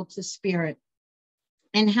respectful to spirit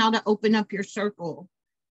and how to open up your circle.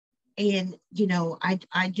 And,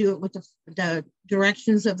 I do it with the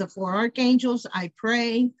directions of the 4 archangels. I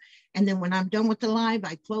pray. And then when I'm done with the live,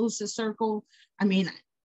 I close the circle. I mean,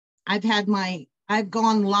 I've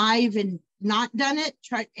gone live and not done it,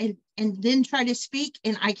 and then try to speak,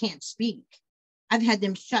 and I can't speak. I've had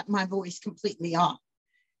them shut my voice completely off.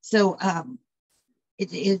 So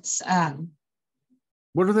it's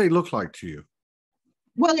what do they look like to you?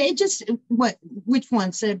 Well, which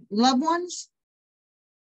ones? The loved ones?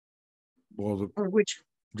 Well, or which?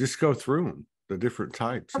 Just go through them, the different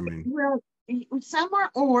types. Okay, I mean, well, some are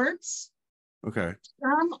orbs. Okay.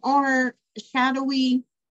 Some are shadowy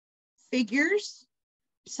figures.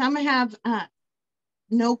 Some have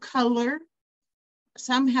no color.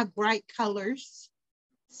 Some have bright colors.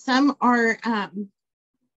 Some are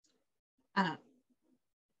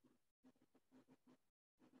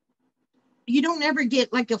you don't ever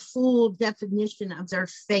get like a full definition of their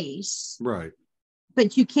face. Right.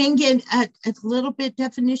 But you can get a little bit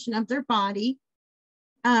definition of their body.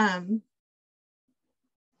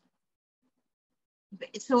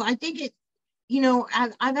 So I think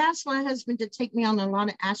I've asked my husband to take me on a lot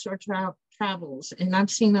of astral travels, and I've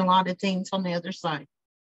seen a lot of things on the other side.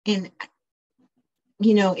 And,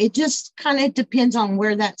 it just kind of depends on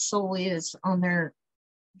where that soul is on their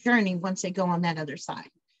journey once they go on that other side.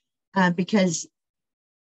 because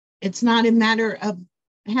it's not a matter of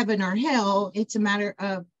heaven or hell. It's a matter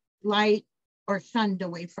of light or shunned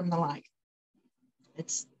away from the light.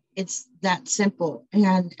 It's that simple.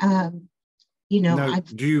 And now,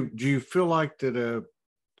 do you feel like that?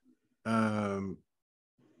 I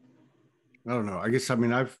don't know. I guess, I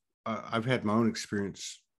mean, I've had my own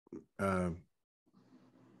experience in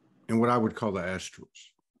what I would call the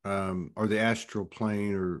astrals, or the astral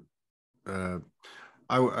plane, or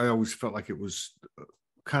I always felt like it was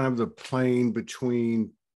kind of the plane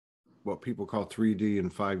between what people call 3D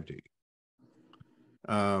and 5D.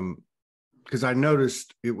 Because I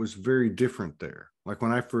noticed it was very different there. Like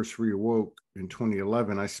when I first reawoke in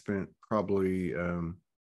 2011, I spent probably, I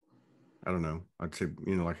don't know, I'd say,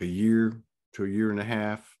 like a year to a year and a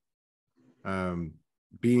half,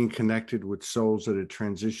 being connected with souls that had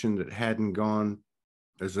transitioned, that hadn't gone,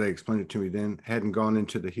 as they explained it to me then, hadn't gone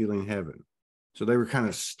into the healing heaven. So they were kind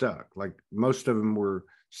of stuck. Like most of them were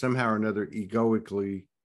somehow or another egoically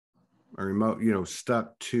or remote,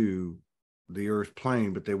 stuck to the earth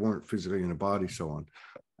plane, but they weren't physically in a body, so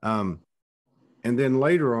on. And then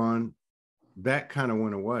later on, that kind of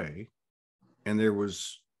went away, and there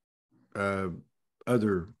was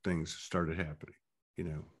other things started happening,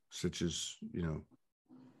 such as,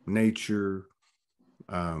 nature,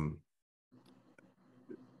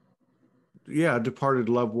 departed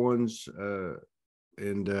loved ones,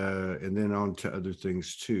 and then on to other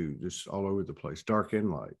things too, just all over the place, dark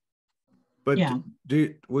and light. But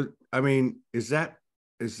is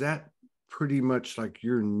that pretty much like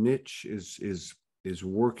your niche is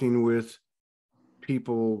working with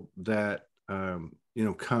people that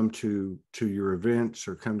come to your events,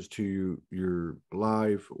 or comes to your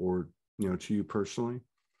live, or to you personally?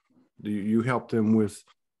 Do you help them with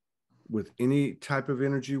any type of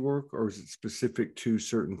energy work, or is it specific to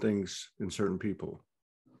certain things and certain people?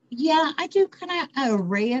 Yeah, I do kind of an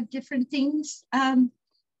array of different things.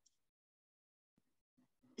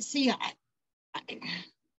 See,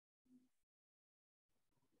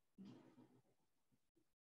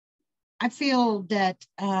 I feel that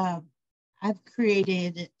I've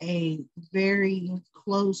created a very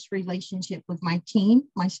close relationship with my team,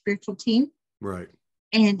 my spiritual team. Right.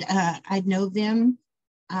 And I know them.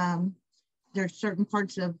 There's certain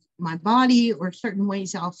parts of my body or certain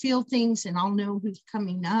ways I'll feel things, and I'll know who's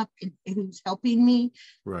coming up and who's helping me.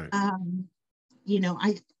 Right.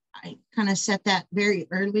 I kind of set that very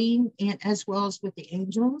early, and as well as with the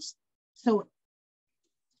angels. So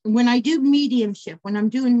when I do mediumship, when I'm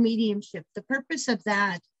doing mediumship, the purpose of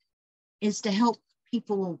that is to help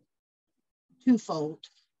people twofold,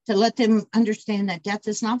 to let them understand that death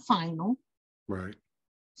is not final. Right.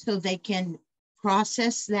 So they can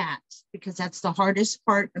process that, because that's the hardest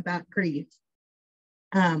part about grief.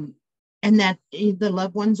 And that the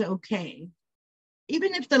loved one's okay.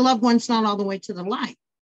 Even if the loved one's not all the way to the light,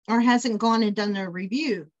 or hasn't gone and done their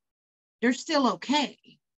review, they're still okay.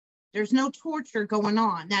 There's no torture going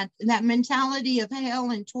on. That mentality of hell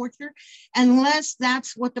and torture, unless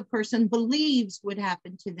that's what the person believes would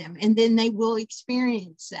happen to them, and then they will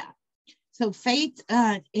experience that. So faith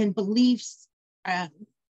and beliefs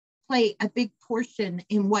play a big portion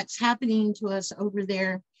in what's happening to us over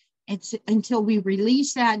there. It's until we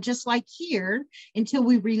release that, just like here, until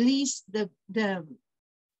we release the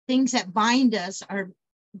things that bind us, our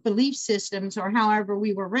belief systems, or however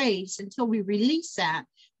we were raised, until we release that,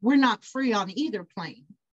 we're not free on either plane.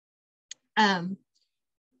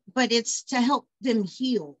 But it's to help them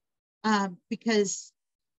heal, because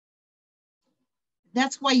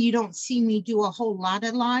that's why you don't see me do a whole lot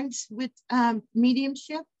of lives with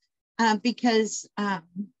mediumship, because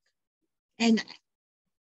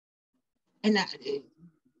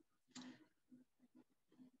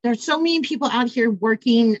there's so many people out here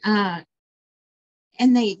working,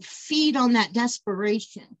 and they feed on that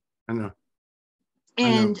desperation. I know.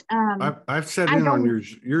 And I've set in on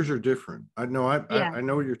yours. Yours are different. I know. I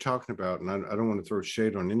know what you're talking about, and I don't want to throw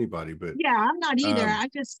shade on anybody, but yeah, I'm not either. I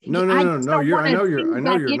just no. I know you're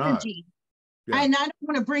not. Yeah. And I don't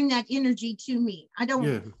want to bring that energy to me. I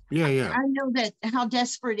don't. Yeah. I know that how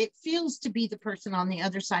desperate it feels to be the person on the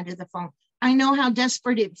other side of the phone. I know how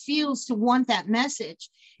desperate it feels to want that message.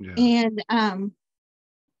 Yeah. And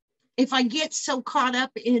if I get so caught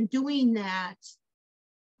up in doing that,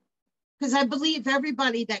 because I believe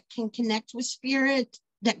everybody that can connect with spirit,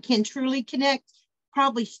 that can truly connect,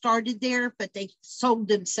 probably started there, but they sold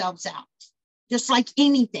themselves out. Just like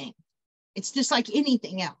anything. It's just like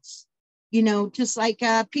anything else. Just like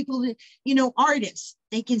people, artists,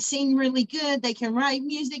 they can sing really good. They can write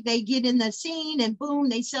music. They get in the scene and boom,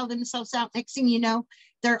 they sell themselves out. Next thing you know,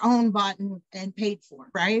 they're owned, bought, and paid for,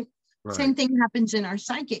 right? Same thing happens in our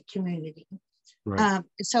psychic community. Right.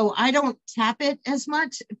 So I don't tap it as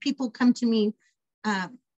much. People come to me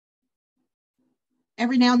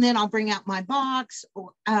every now and then. I'll bring out my box,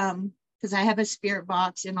 or because I have a spirit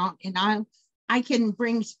box, and I can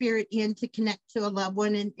bring spirit in to connect to a loved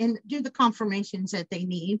one and do the confirmations that they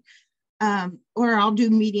need. Or I'll do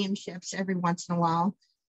mediumships every once in a while.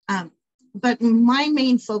 But my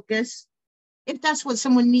main focus, if that's what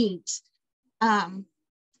someone needs,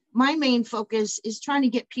 my main focus is trying to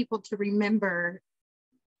get people to remember,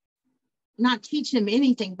 not teach them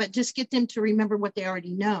anything, but just get them to remember what they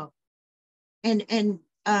already know. And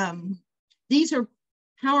these are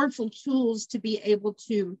powerful tools to be able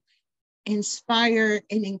to inspire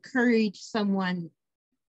and encourage someone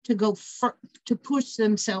to go to push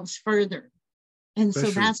themselves further. And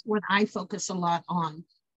so that's what I focus a lot on.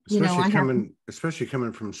 Especially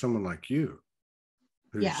coming from someone like you,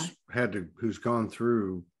 who's gone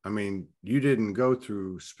through. I mean, you didn't go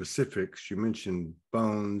through specifics. You mentioned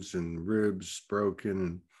bones and ribs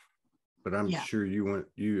broken, but I'm sure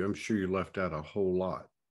I'm sure you left out a whole lot.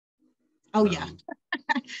 Oh yeah.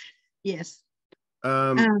 Yes.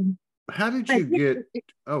 How did you get?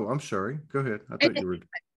 Oh, I'm sorry. Go ahead. I thought you were.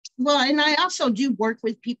 Well, and I also do work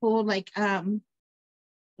with people like I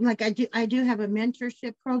do have a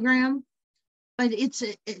mentorship program, but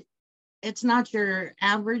it's not your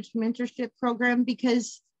average mentorship program,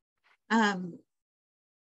 because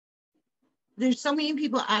there's so many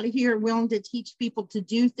people out of here willing to teach people to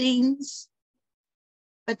do things,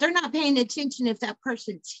 but they're not paying attention if that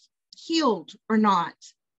person's healed or not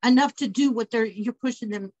enough to do what you're pushing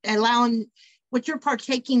them, allowing what you're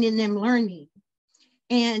partaking in them learning.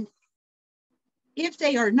 And if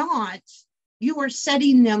they are not, you are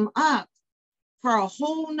setting them up for a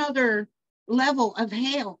whole nother level of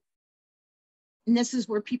hell. And this is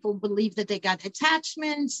where people believe that they got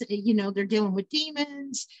attachments, they're dealing with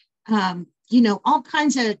demons, all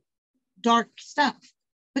kinds of dark stuff,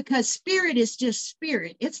 because spirit is just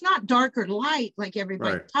spirit. It's not dark or light like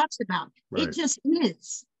everybody talks about. Right. It just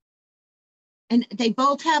is. And they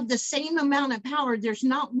both have the same amount of power. There's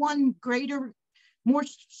not one greater, more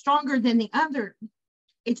stronger than the other.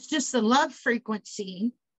 It's just the love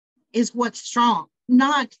frequency is what's strong.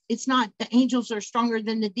 It's not the angels are stronger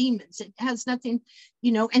than the demons. It has nothing,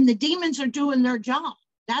 and the demons are doing their job.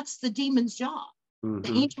 That's the demon's job. Mm-hmm.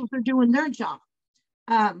 The angels are doing their job.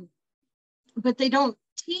 But they don't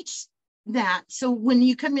teach that. So when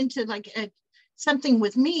you come into something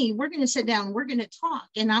with me, we're going to sit down, we're going to talk,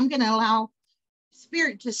 and I'm going to allow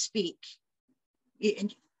spirit to speak.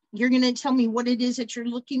 You're going to tell me what it is that you're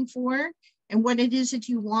looking for and what it is that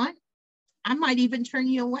you want. I might even turn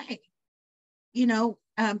you away,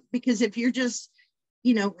 because if you're just,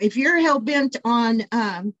 if you're hell-bent on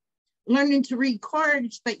learning to read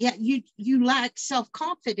cards, but yet you lack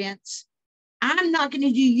self-confidence, I'm not going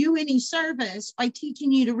to do you any service by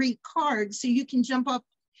teaching you to read cards so you can jump up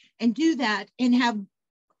and do that and have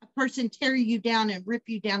a person tear you down and rip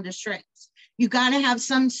you down to shreds. You got to have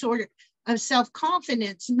some sort of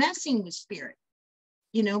self-confidence messing with spirit,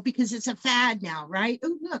 because it's a fad now, right?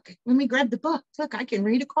 Oh, look, let me grab the book. Look, I can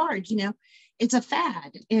read a card, it's a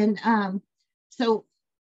fad. And so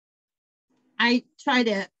I try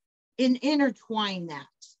to intertwine that,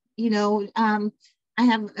 I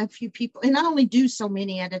have a few people, and I only do so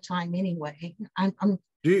many at a time anyway.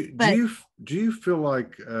 Do you feel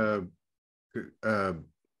like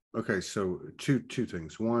okay, so two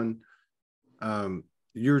things. One,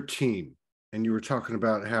 your team, and you were talking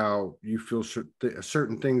about how you feel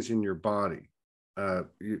certain things in your body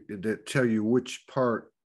that tell you which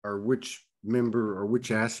part or which member or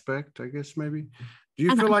which aspect, I guess maybe. Do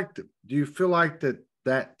you feel like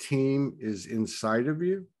that team is inside of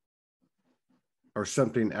you or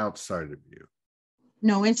something outside of you?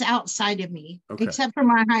 No, it's outside of me, except for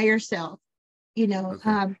my higher self.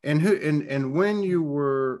 Okay. And when you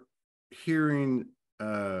were hearing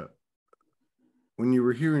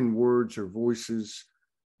words or voices,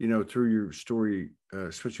 through your story,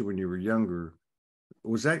 especially when you were younger,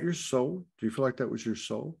 was that your soul? Do you feel like that was your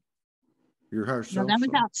soul, your higher self? No, that was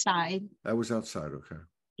outside. That was outside. Okay.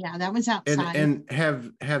 Yeah, that was outside. And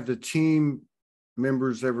have the team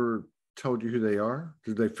members ever told you who they are?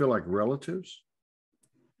 Do they feel like relatives?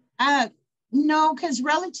 No, because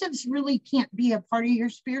relatives really can't be a part of your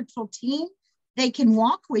spiritual team. They can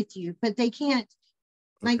walk with you, but they can't.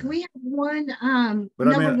 Okay. Like we have one. But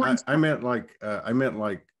I meant like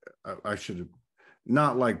I should have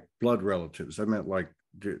not like blood relatives. I meant like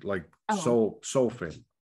soul family.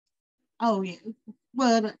 Oh yeah.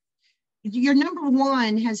 Well, your number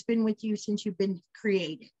one has been with you since you've been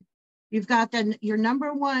created. You've got your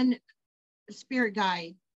number one spirit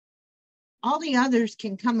guide. All the others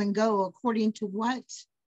can come and go according to what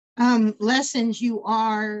lessons you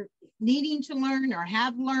are needing to learn or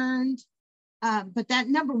have learned. But that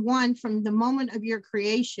number one, from the moment of your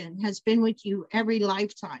creation, has been with you every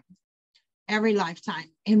lifetime,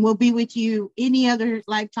 and will be with you any other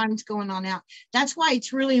lifetimes going on out. That's why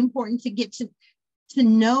it's really important to get to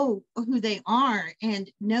know who they are and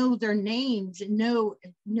know their names and know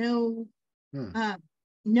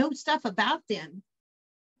stuff about them.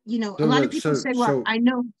 You know, a lot of people say, well, I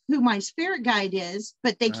know who my spirit guide is,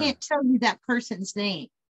 but they can't tell you that person's name.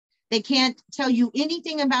 They can't tell you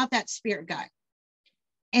anything about that spirit guide.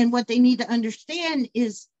 And what they need to understand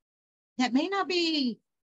is that may not be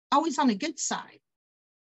always on the good side,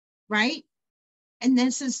 right? And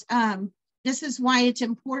this is why it's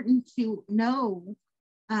important to know,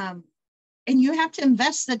 and you have to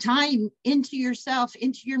invest the time into yourself,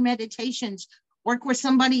 into your meditations, work with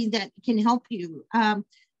somebody that can help you.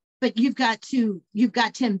 But you've got to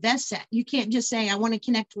invest that. You can't just say, I want to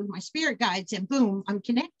connect with my spirit guides and boom, I'm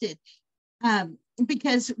connected.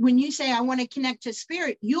 Because when you say, I want to connect to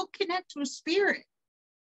spirit, you'll connect with spirit.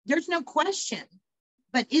 There's no question.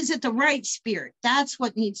 But is it the right spirit? That's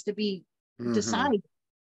what needs to be decided.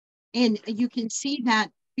 And you can see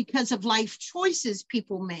that because of life choices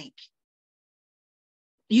people make.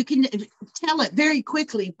 You can tell it very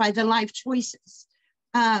quickly by the life choices.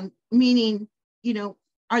 Meaning, you know,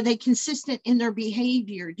 are they consistent in their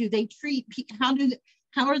behavior? Do they treat, how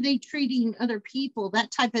are they treating other people? That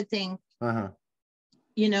type of thing.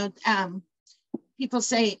 You know, people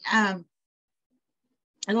say,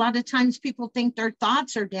 a lot of times people think their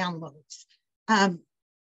thoughts are downloads.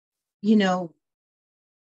 You know,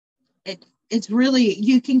 it's really,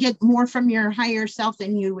 you can get more from your higher self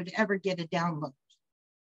than you would ever get a download.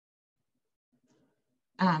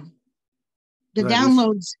 The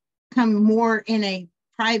downloads come more in a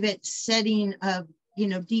private setting of, you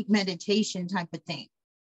know, deep meditation type of thing.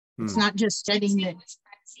 It's not just setting it.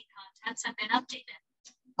 Privacy contents have been updated.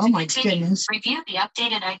 Oh my goodness. Review the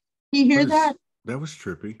updated. You hear that? That was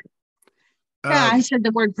trippy. Yeah, I said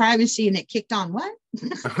the word privacy and it kicked on. What?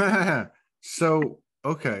 So,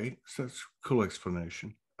 okay. So that's a cool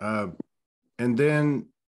explanation. And then,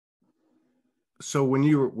 so when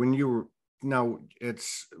you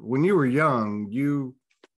were young, you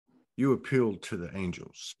appealed to the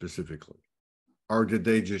angels specifically, or did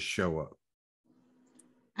they just show up?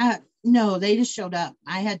 No, they just showed up.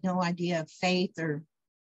 I had no idea of faith or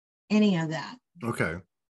any of that. Okay.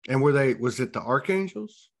 And was it the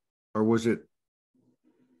archangels or was it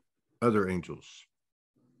other angels?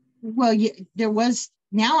 Well, there was,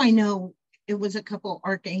 now I know it was a couple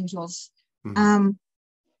archangels.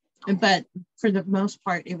 But for the most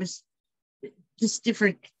part, it was just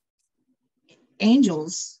different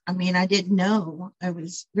angels. I mean, I didn't know. I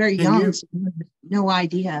was very young, so no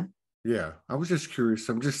idea. Yeah, I was just curious.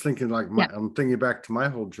 I'm just thinking like I'm thinking back to my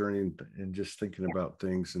whole journey and just thinking about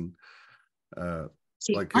things and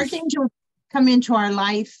see, like archangels come into our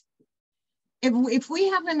life. If we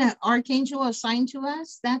have an archangel assigned to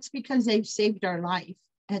us, that's because they've saved our life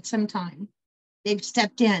at some time. They've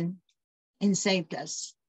stepped in and saved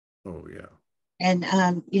us. Oh yeah. And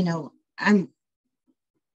you know, I'm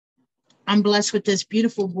blessed with this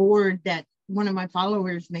beautiful board that one of my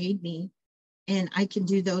followers made me, and I can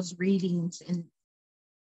do those readings, and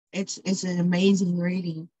it's an amazing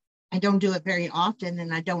reading. I don't do it very often,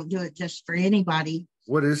 and I don't do it just for anybody.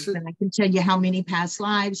 What is it? And I can tell you how many past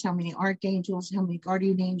lives, how many archangels, how many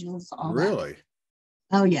guardian angels, all really? That.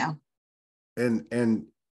 Oh yeah. And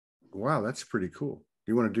wow, that's pretty cool.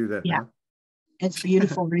 You want to do that now? It's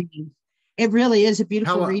beautiful reading. It really is a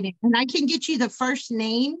beautiful reading. And I can get you the first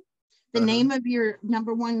name, the name of your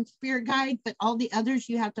number one spirit guide, but all the others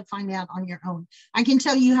you have to find out on your own. I can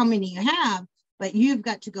tell you how many you have, but you've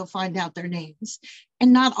got to go find out their names.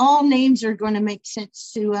 And not all names are going to make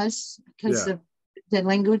sense to us because of the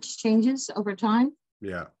language changes over time.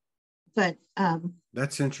 Yeah. But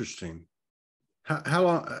that's interesting. How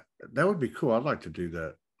long? That would be cool. I'd like to do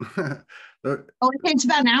that. It takes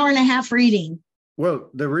about an hour and a half reading. Well,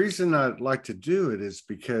 the reason I'd like to do it is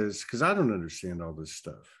because I don't understand all this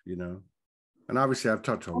stuff, you know. And obviously, I've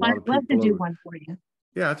talked to a lot of people. I'd love to do one for you.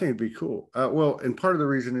 Yeah, I think it'd be cool. Well, and part of the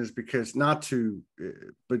reason is because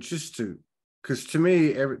because to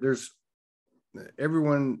me,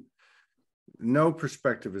 everyone, no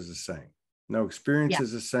perspective is the same, no experience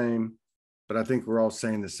is the same, but I think we're all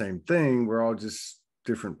saying the same thing. We're all just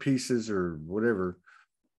different pieces or whatever.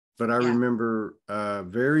 But I remember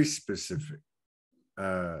very specific.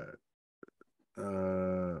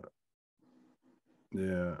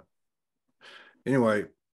 Anyway,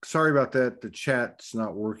 sorry about that. The chat's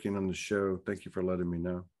not working on the show. Thank you for letting me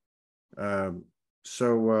know.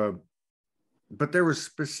 But there was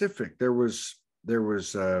specific. There was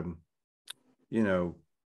you know,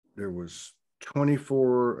 there was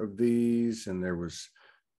 24 of these, and there was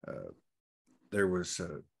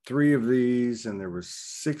 3 of these, and there was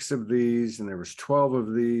 6 of these, and there was 12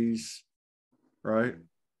 of these, right?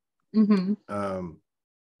 Mm-hmm.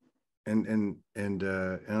 And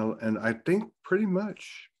I think pretty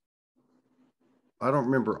much, I don't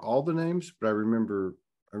remember all the names, but I remember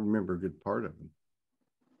a good part of them.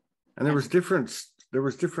 And there was different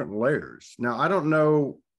layers. Now, I don't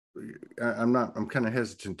know. I'm kind of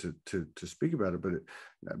hesitant to speak about it, but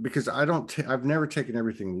because I've never taken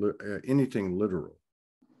anything literal.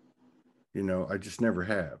 You know, I just never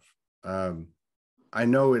have. I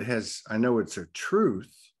know it's a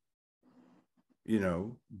truth, you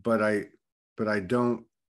know, but I don't,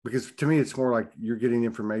 because to me, it's more like you're getting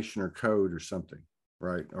information or code or something,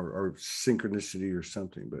 right? Or synchronicity or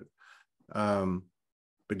something.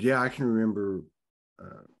 But yeah, I can remember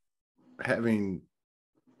having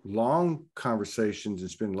long conversations and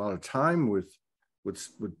spending a lot of time with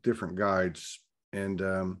different guides, and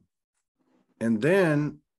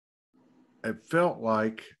then it felt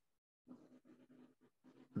like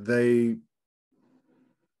they, you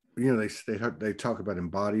know, they talk about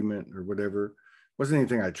embodiment or whatever. It wasn't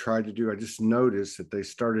anything I tried to do. I just noticed that they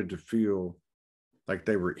started to feel like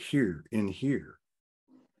they were here, you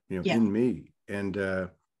know, Yeah. in me. And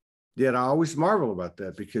yet I always marvel about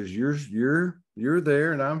that, because you're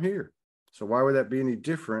there and I'm here. So why would that be any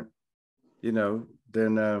different, you know,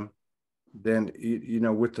 than you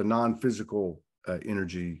know, with the non-physical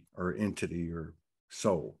energy or entity or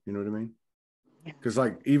soul, you know what I mean? Because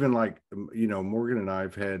even you know, Morgan and I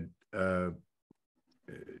have had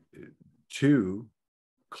 2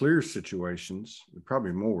 clear situations,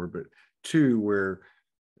 probably more, but 2 where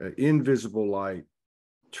invisible light,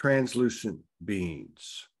 translucent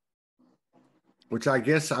beings, which I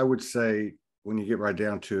guess I would say, when you get right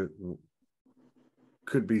down to it,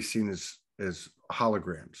 could be seen as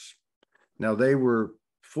holograms. Now, they were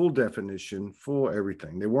full definition, full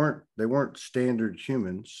everything. They weren't standard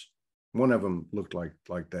humans. One of them looked like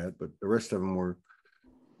that, but the rest of them were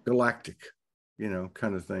galactic, you know,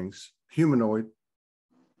 kind of things, humanoid.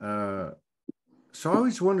 So I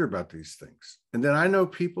always wonder about these things. And then I know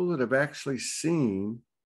people that have actually seen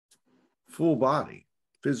full body,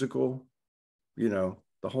 physical, you know,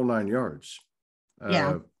 the whole 9 yards.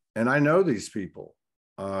 Yeah. And I know these people,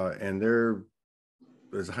 and they're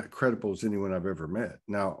as credible as anyone I've ever met.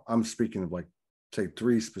 Now, I'm speaking of, like, say,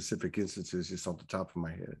 3 specific instances just off the top of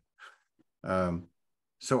my head.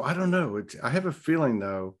 So I don't know. I have a feeling,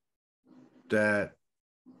 though, that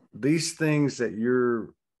these things that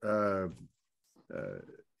you're, you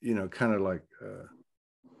know, kind of like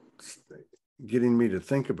getting me to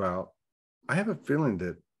think about, I have a feeling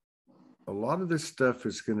that a lot of this stuff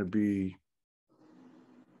is going to be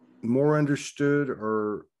more understood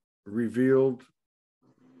or revealed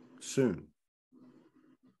soon.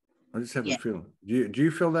 I just have a feeling. Do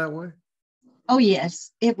you feel that way? Oh,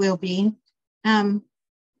 yes, it will be.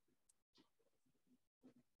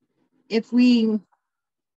 If we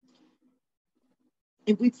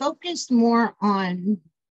focus more on,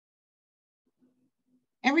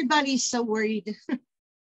 everybody's so worried.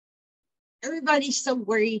 Everybody's so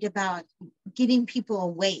worried about getting people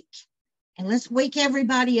awake, and let's wake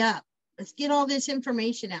everybody up. Let's get all this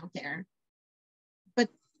information out there, but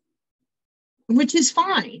which is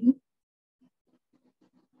fine.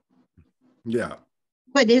 Yeah.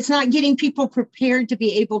 But it's not getting people prepared to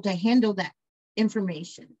be able to handle that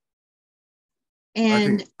information.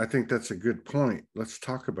 And I think that's a good point. Let's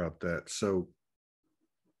talk about that. So,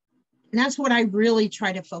 and that's what I really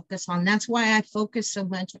try to focus on. That's why I focus so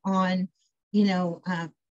much on, you know,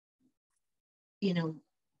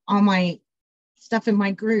 all my stuff in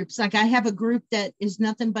my groups. Like, I have a group that is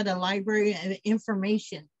nothing but a library of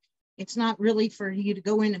information. It's not really for you to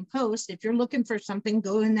go in and post. If you're looking for something,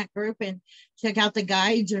 go in that group and check out the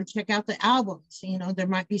guides or check out the albums. You know, there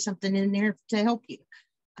might be something in there to help you.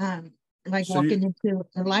 Like so walking into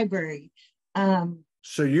a library.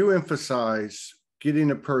 So you emphasize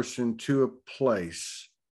getting a person to a place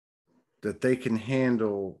that they can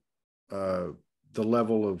handle the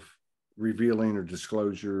level of revealing or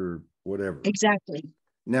disclosure or whatever. Exactly.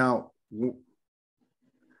 Now,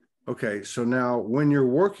 okay, so now when you're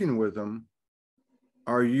working with them,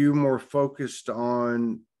 are you more focused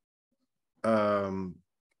on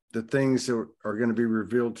the things that are going to be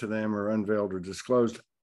revealed to them or unveiled or disclosed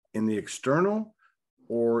in the external,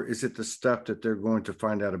 or is it the stuff that they're going to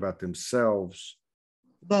find out about themselves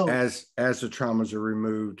Both. as the traumas are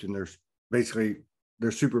removed and there's basically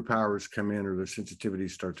their superpowers come in or their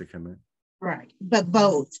sensitivities start to come in. Right, but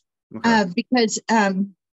both. Okay. Because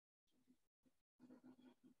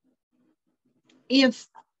if,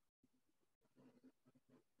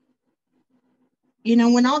 you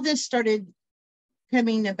know, when all this started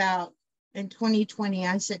coming about in 2020,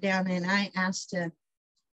 I sat down and I asked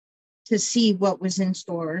to see what was in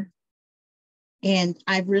store. And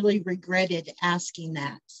I really regretted asking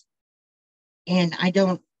that. And I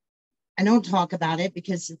don't talk about it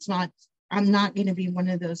because I'm not going to be one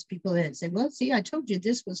of those people that say, well, see, I told you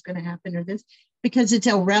this was going to happen or this, because it's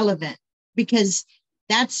irrelevant, because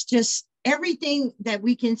that's just everything that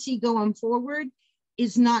we can see going forward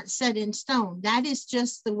is not set in stone. That is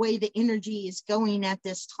just the way the energy is going at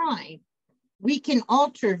this time. We can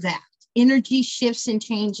alter that. Energy shifts and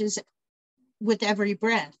changes with every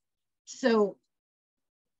breath. So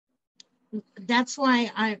that's why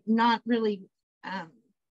I'm not really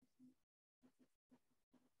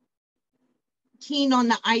keen on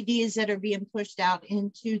the ideas that are being pushed out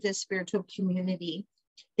into the spiritual community.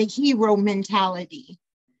 The hero mentality.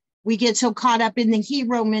 We get so caught up in the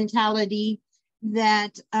hero mentality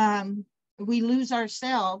that we lose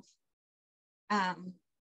ourselves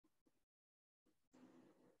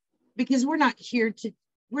because we're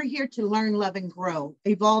here to learn, love, and grow,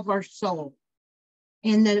 evolve our soul.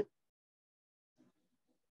 And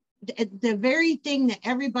the very thing that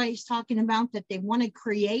everybody's talking about that they want to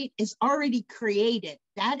create is already created.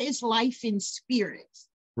 That is life in spirit.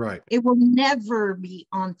 Right. It will never be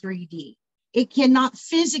on 3D. It cannot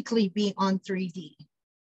physically be on 3D.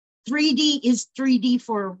 3D is 3D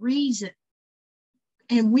for a reason.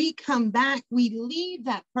 And we come back, we leave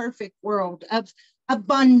that perfect world of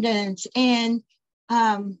abundance and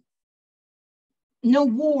no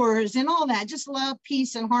wars and all that, just love,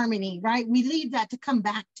 peace, and harmony, right? We leave that to come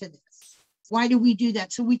back to this. Why do we do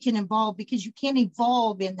that? So we can evolve, because you can't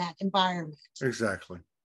evolve in that environment. Exactly.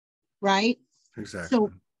 Right? Exactly.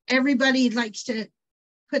 So everybody likes to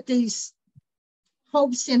put these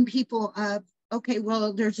hopes in people of, okay,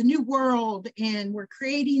 well, there's a new world and we're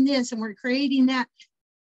creating this and we're creating that.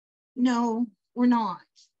 No, we're not.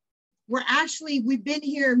 We've been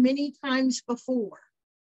here many times before.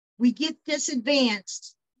 We get this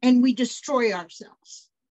advanced and we destroy ourselves.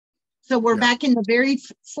 So we're back in the very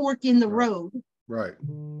fork in the road. Right.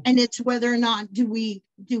 And it's whether or not do we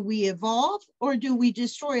evolve or do we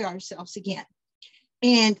destroy ourselves again?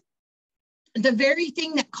 And the very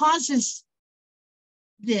thing that causes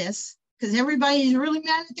this, because everybody is really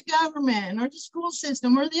mad at the government or the school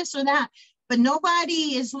system or this or that, but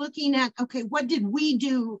nobody is looking at, okay, what did we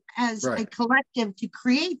do as a collective to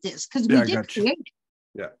create this? Because we did create it.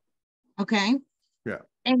 Yeah. Okay. Yeah.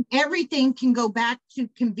 And everything can go back to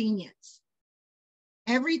convenience.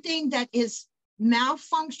 Everything that is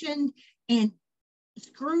malfunctioned and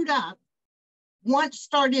screwed up once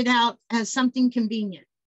started out as something convenient.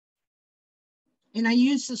 And I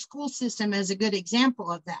use the school system as a good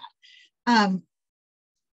example of that.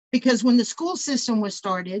 Because when the school system was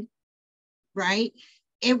started, right,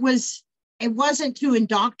 it wasn't to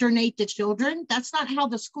indoctrinate the children. That's not how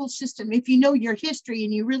the school system, if you know your history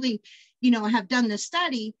and you really, have done the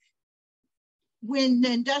study, when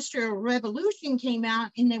the Industrial Revolution came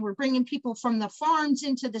out and they were bringing people from the farms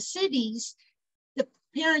into the cities, the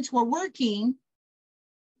parents were working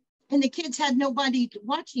and the kids had nobody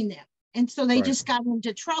watching them. And so they just got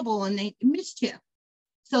into trouble and they mischief.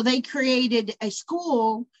 So they created a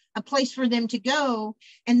school, a place for them to go.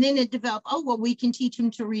 And then it developed, we can teach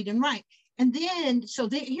them to read and write. And then,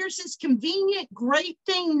 here's this convenient, great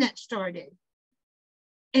thing that started.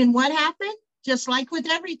 And what happened? Just like with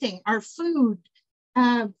everything, our food,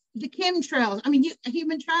 the chemtrails,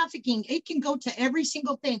 human trafficking, it can go to every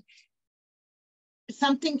single thing.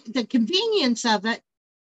 The convenience of it,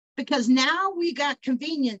 because now we got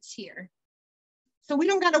convenience here. So we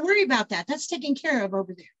don't got to worry about that. That's taken care of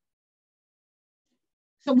over there.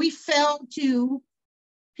 So we failed to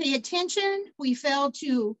pay attention. We failed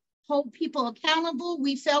to hold people accountable.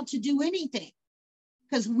 We failed to do anything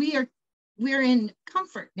because we're in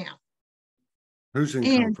comfort now. Who's in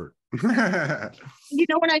comfort? You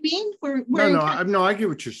know what I mean? I get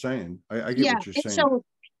what you're saying. I get what you're saying. So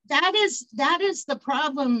that is the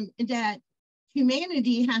problem that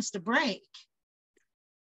humanity has to break.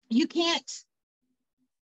 You can't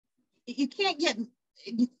get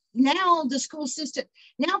now the school system.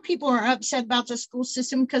 Now people are upset about the school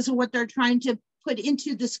system because of what they're trying to put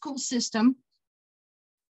into the school system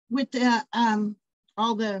with the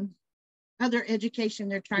all the other education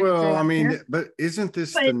they're trying to throw out there. But isn't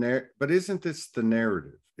this the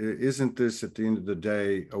narrative? isn't this at the end of the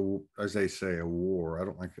day, as they say, a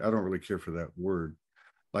war? I don't really care for that word.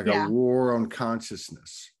 Like a Yeah. war on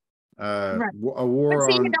consciousness, Right. a war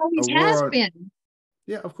But see, on it always a war has on. been.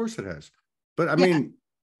 Yeah, of course it has. But I Yeah.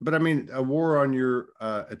 mean, a war on your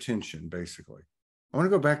attention, basically. I want to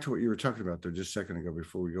go back to what you were talking about there just a second ago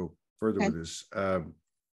before we go further Okay. with this.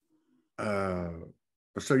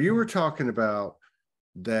 So you were talking about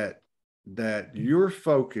that your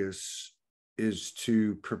focus is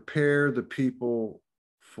to prepare the people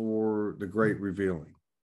for the great revealing,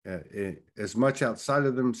 as much outside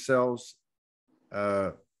of themselves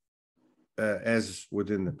as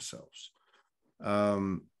within themselves.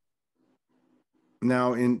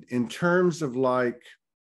 Now, in terms of like,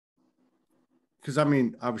 because I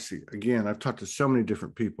mean, obviously, again, I've talked to so many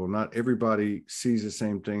different people. Not everybody sees the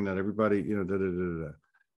same thing. Not everybody, you know, da da da da.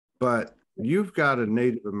 But you've got a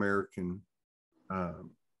Native American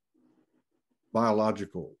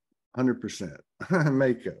biological 100%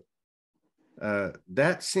 makeup.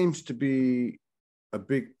 That seems to be a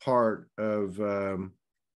big part of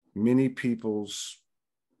many people's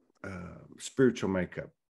spiritual makeup,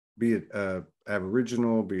 be it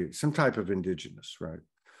Aboriginal, be it some type of indigenous, right?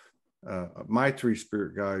 My three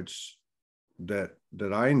spirit guides that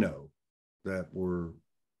I know that were,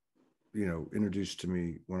 you know, introduced to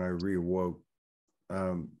me when I reawoke,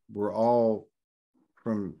 were all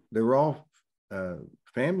they were all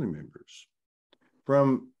family members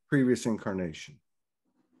from previous incarnation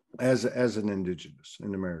as an indigenous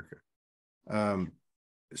in America.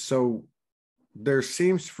 So there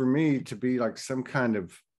seems for me to be like some kind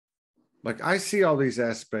of, like, I see all these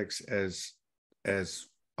aspects as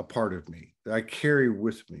a part of me that I carry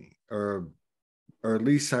with me, or at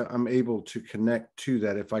least I'm able to connect to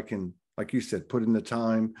that if I can, like you said, put in the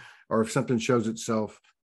time, or if something shows itself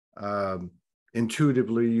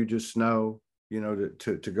intuitively, you just know, you know,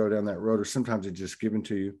 to go down that road, or sometimes it's just given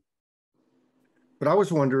to you. But I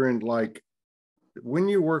was wondering, like, when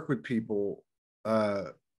you work with people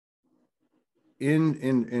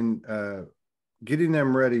in getting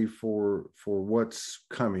them ready for what's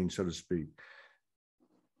coming, so to speak,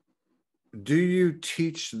 do you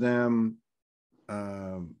teach them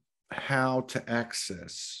how to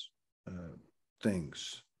access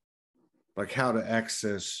things, like how to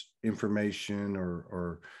access information,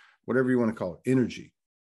 or whatever you want to call it, energy,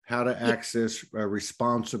 how to access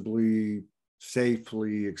responsibly,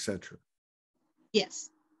 safely, etc.? Yes.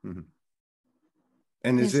 Mm-hmm.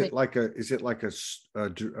 And Yes, is it like a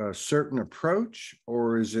certain approach,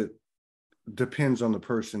 or is it depends on the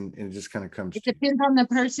person and it just kind of comes it to depends on the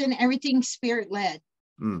person. Everything's spirit led.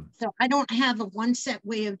 you? So I don't have a one set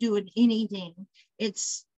way of doing anything.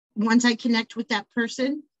 It's once I connect with that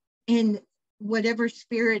person and whatever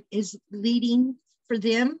spirit is leading for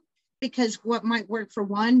them, because what might work for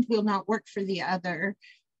one will not work for the other.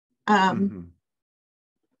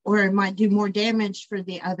 Or it might do more damage for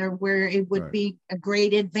the other, where it would be a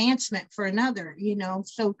great advancement for another, you know.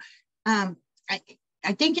 So I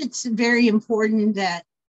think it's very important that,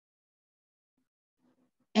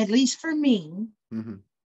 at least for me,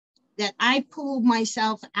 that I pull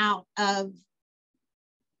myself out of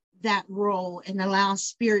that role and allow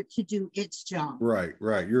spirit to do its job. Right.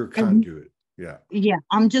 You're a conduit. Yeah,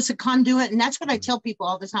 I'm just a conduit, and that's what I tell people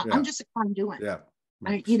all the time. I'm just a conduit.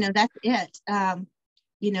 You know, that's it.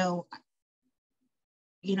 You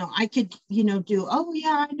know, I could, you know, do, oh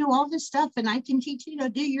yeah, I know all this stuff, and I can teach you to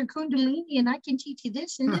do your Kundalini, and I can teach you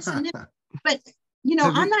this and this and this. But, you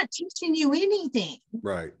know, I'm not teaching you anything.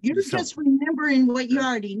 Right. You're just remembering what you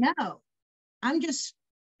already know. I'm just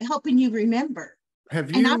helping you remember.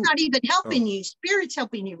 And I'm not even helping you. Spirit's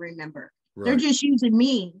helping you remember. They're just using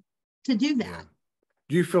me to do that. Yeah.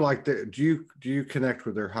 Do you feel like that? Do you connect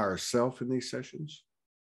with their higher self in these sessions?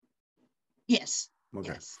 Yes.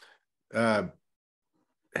 Okay. Yes.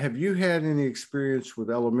 Have you had any experience with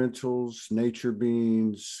elementals, nature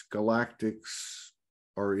beings, galactics,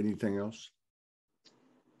 or anything else?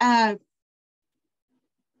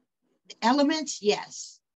 Elements,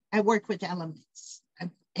 yes. I work with elements,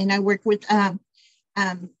 and I work with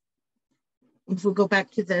if we go back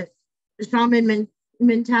to the shaman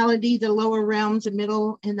mentality, the lower realms, the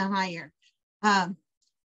middle, and the higher.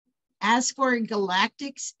 As for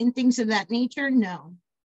galactics and things of that nature, no.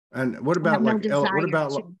 And what about like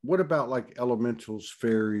what about like elementals,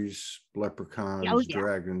 fairies, leprechauns,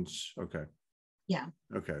 dragons? Okay. Yeah.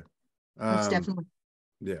 Okay. That's definitely.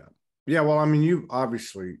 Yeah. Well, I mean, you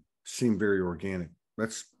obviously seem very organic.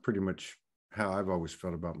 That's pretty much how I've always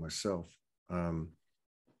felt about myself.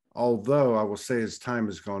 Although I will say, as time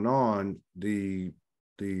has gone on, the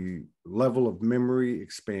level of memory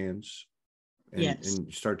expands. Yes. and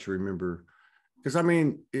you start to remember, because I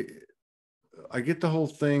mean, I get the whole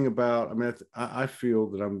thing about, I mean, I feel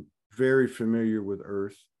that I'm very familiar with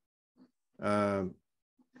Earth. I've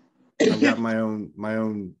got my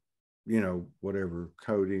own, you know, whatever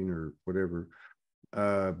coding or whatever.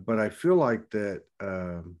 But I feel like that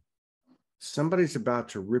somebody's about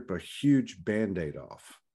to rip a huge Band-Aid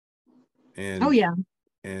off. And oh yeah.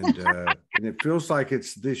 and it feels like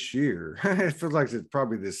it's this year. It feels like it's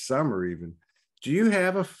probably this summer even. Do you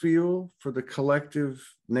have a feel for the collective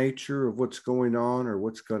nature of what's going on or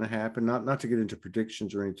what's going to happen? Not to get into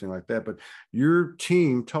predictions or anything like that, but your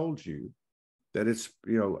team told you that it's,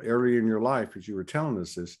 you know, early in your life, as you were telling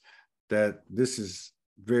us this, that this is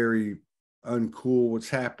very uncool what's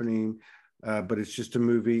happening, but it's just a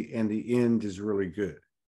movie and the end is really good.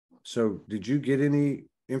 So did you get any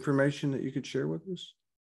information that you could share with us?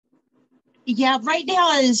 Yeah, right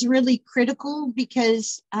now is really critical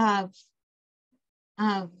because of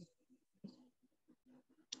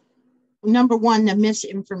number one, the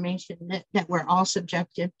misinformation that we're all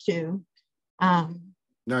subjected to. Now,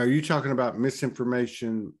 are you talking about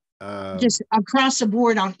misinformation? Just across the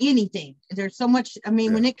board on anything. There's so much. I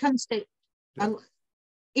mean, when it comes to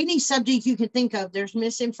any subject you could think of, there's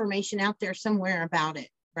misinformation out there somewhere about it,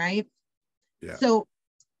 right? Yeah. So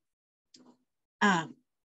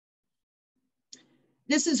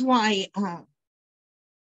this is why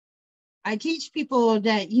I teach people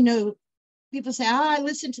that, you know, people say, oh, I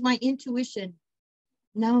listen to my intuition.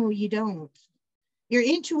 No, you don't. Your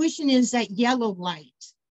intuition is that yellow light.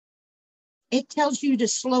 It tells you to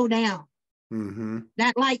slow down. Mm-hmm.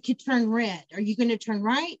 That light could turn red. Are you going to turn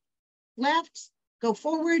right, left, go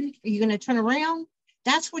forward? Are you going to turn around?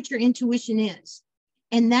 That's what your intuition is.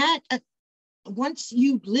 And that once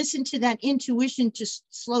you listen to that intuition to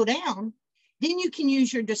slow down, then you can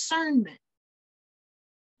use your discernment,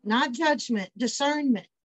 not judgment, discernment.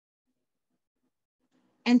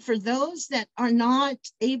 And for those that are not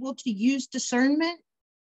able to use discernment,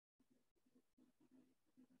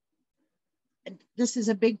 this is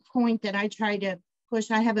a big point that I try to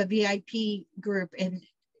push. I have a VIP group and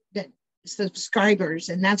that subscribers,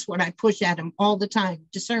 and that's what I push at them all the time.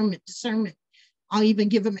 Discernment, discernment. I'll even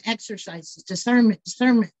give them exercises, discernment,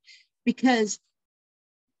 discernment, because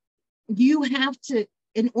you have to,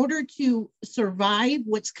 in order to survive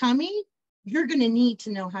what's coming, you're going to need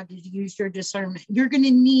to know how to use your discernment. You're going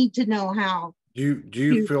to need to know how. Do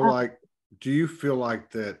you feel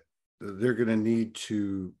like that they're going to need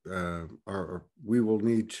to, or we will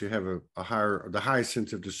need to have the highest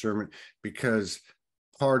sense of discernment, because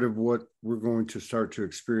part of what we're going to start to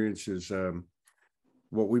experience is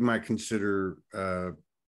what we might consider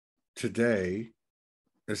today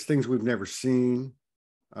as things we've never seen,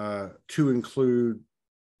 to include,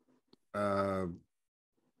 I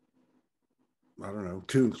don't know,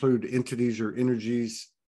 to include entities or energies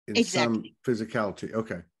in some physicality.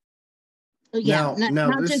 Okay. Yeah.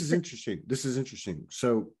 Now this is interesting. This is interesting.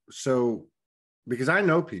 So because I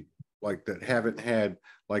know people like that haven't had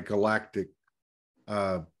like galactic,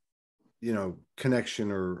 you know,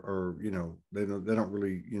 connection or you know, they don't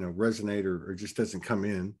really, you know, resonate or just doesn't come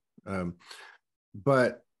in.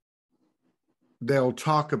 But they'll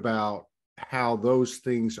talk about how those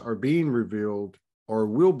things are being revealed or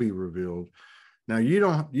will be revealed. Now you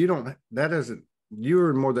don't, that isn't,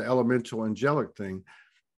 you're more the elemental angelic thing.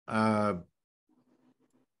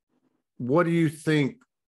 What do you think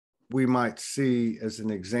we might see as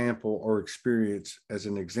an example or experience as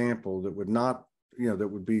an example that would not, you know, that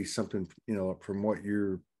would be something, you know, from what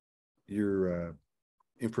your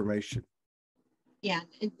information? Yeah.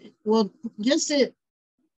 Well, just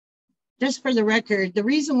for the record, the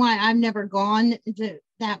reason why I've never gone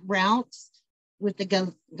that route with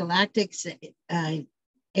the galactics,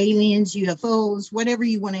 aliens, UFOs, whatever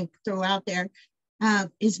you want to throw out there,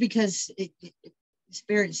 is because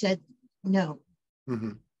Spirit said no.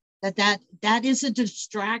 Mm-hmm. That is a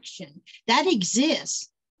distraction that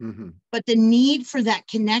exists, mm-hmm. But the need for that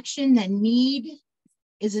connection, that need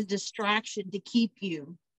is a distraction to keep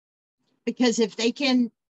you, because if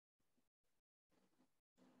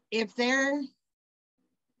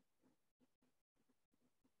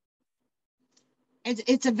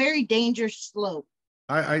it's a very dangerous slope.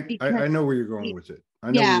 I know where you're going with it.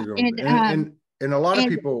 I know where you're going with it. And a lot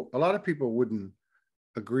of people wouldn't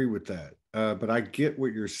agree with that. But I get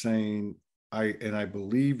what you're saying. I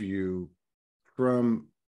believe you,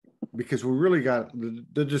 because we really got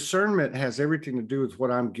the discernment has everything to do with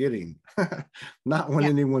what I'm getting, not what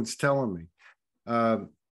anyone's telling me.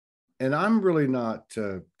 And I'm really not,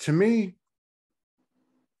 to me,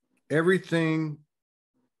 everything,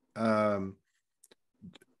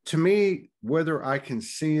 to me, whether I can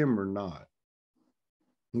see them or not,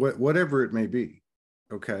 whatever it may be,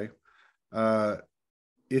 okay,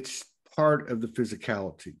 it's part of the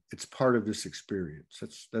physicality. It's part of this experience.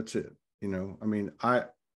 That's it. You know, I mean, I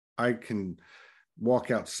can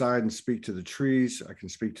walk outside and speak to the trees. I can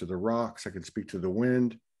speak to the rocks. I can speak to the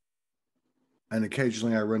wind. And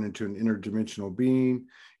occasionally I run into an interdimensional being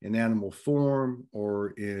in animal form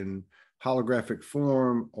or in holographic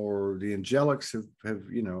form, or the angelics have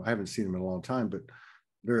you know, I haven't seen them in a long time, but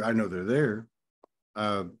I know they're there.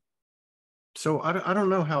 So I don't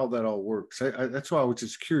know how that all works. That's why I was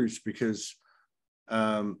just curious, because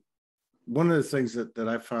one of the things that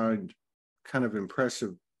I find kind of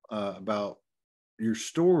impressive about your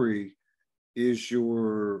story is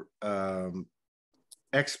your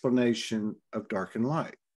explanation of dark and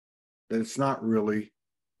light. That it's not really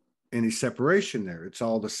any separation there. It's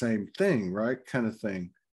all the same thing, right? Kind of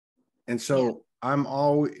thing. And so I'm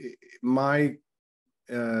always, my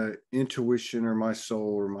intuition or my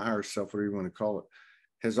soul or my higher self, whatever you want to call it,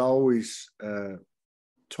 has always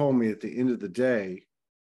told me at the end of the day,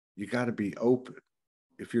 you got to be open.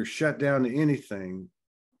 If you're shut down to anything,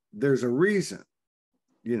 there's a reason.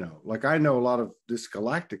 You know, like I know a lot of this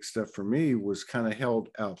galactic stuff for me was kind of held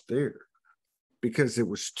out there because it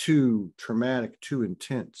was too traumatic, too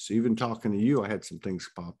intense. Even talking to you, I had some things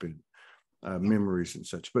pop in, memories and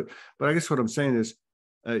such. But I guess what I'm saying is,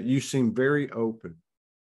 you seem very open.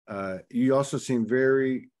 You also seem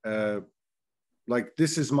very like,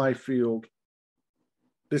 this is my field.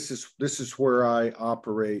 This is where I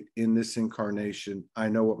operate in this incarnation. I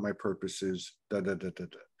know what my purpose is.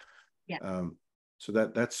 Yeah. So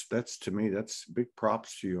that's to me, that's big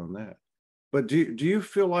props to you on that. But do you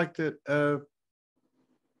feel like that?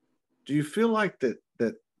 Do you feel like that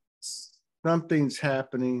something's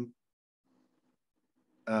happening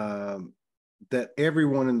that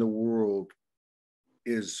everyone in the world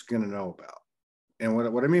is going to know about? And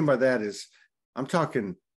what I mean by that is, I'm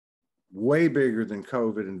talking way bigger than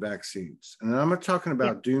COVID and vaccines. And I'm not talking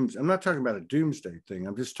about I'm not talking about a doomsday thing.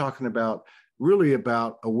 I'm just talking about really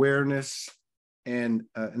about awareness and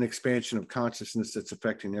an expansion of consciousness that's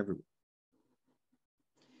affecting everyone.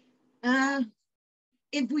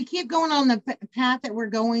 If we keep going on the path that we're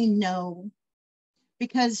going, no,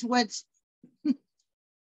 because what's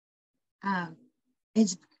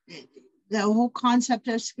is the whole concept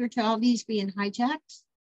of spirituality is being hijacked.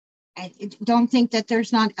 I don't think that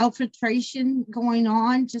there's not infiltration going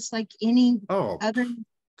on, just like any other.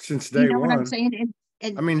 Since day one, what I'm saying?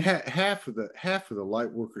 And I mean, half of the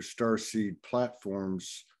Lightworker Starseed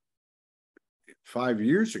platforms 5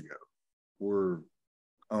 years ago were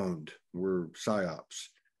psyops.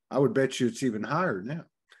 I would bet you it's even higher now,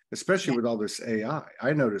 especially with all this AI.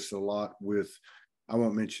 I noticed a lot with, I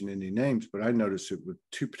won't mention any names, but I noticed it with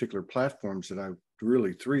two particular platforms that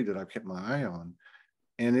three that I've kept my eye on.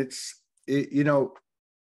 And it's you know,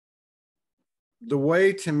 the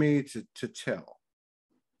way to me to tell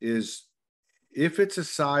is, if it's a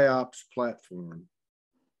psyops platform,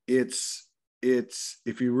 it's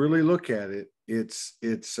if you really look at it, it's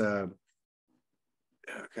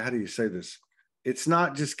how do you say this? It's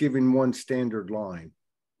not just giving one standard line.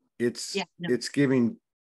 It's giving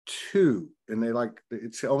two, and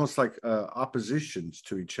it's almost like oppositions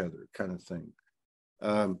to each other, kind of thing.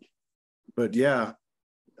 But yeah,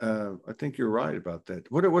 I think you're right about that.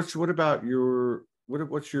 What about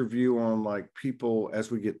what's your view on, like, people as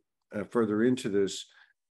we get further into this,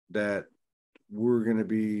 that we're going to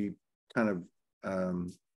be kind of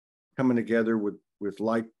coming together with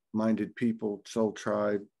like-minded people, soul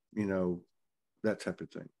tribe, you know, that type of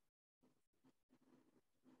thing?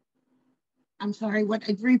 I'm sorry, what?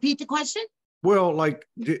 Repeat the question? Well, like,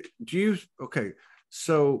 do you, okay,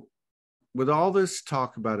 so with all this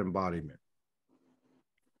talk about embodiment,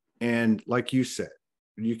 and like you said,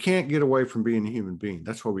 you can't get away from being a human being.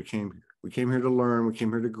 That's why we came here. We came here to learn. We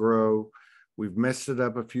came here to grow. We've messed it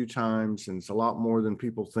up a few times, and it's a lot more than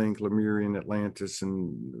people think. Lemurian, Atlantis,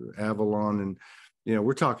 and Avalon, and, you know,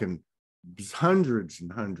 we're talking hundreds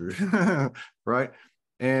and hundreds, right?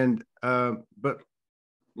 And but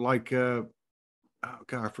like, oh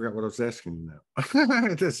God, I forgot what I was asking you now.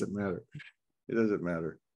 It doesn't matter. It doesn't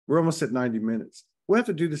matter. We're almost at 90 minutes. We'll have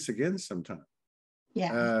to do this again sometime.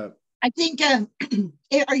 Yeah. I think,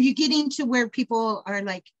 are you getting to where people are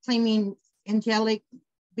like claiming angelic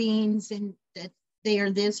beings and that they are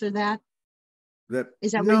this or that?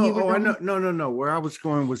 Is that where you were going? No. Where I was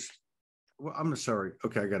going was, well, I'm sorry.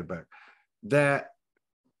 Okay, I got it back.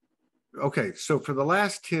 Okay, so for the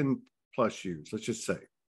last 10 plus years, let's just say,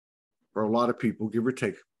 for a lot of people, give or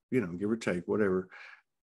take, whatever,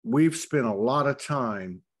 we've spent a lot of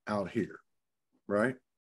time out here, right?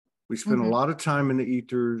 We spend a lot of time in the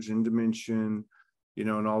ethers and dimension, you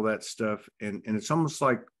know, and all that stuff. And it's almost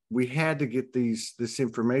like we had to get this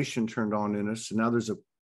information turned on in us. And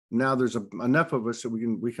now there's enough of us that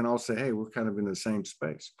we can all say, hey, we're kind of in the same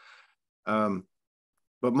space.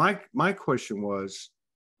 But my question was,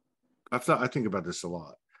 I think about this a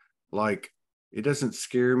lot. Like, it doesn't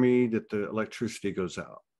scare me that the electricity goes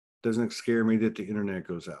out. It doesn't scare me that the internet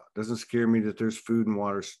goes out. It doesn't scare me that there's food and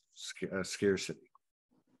water scarcity.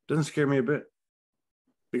 It doesn't scare me a bit,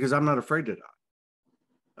 because I'm not afraid to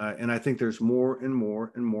die. And I think there's more and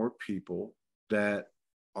more and more people that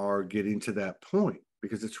are getting to that point,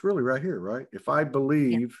 because it's really right here, right? If I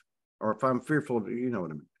believe, or if I'm fearful, you know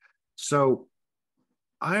what I mean? So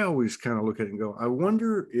I always kind of look at it and go, I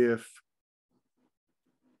wonder if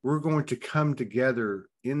we're going to come together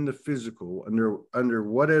in the physical under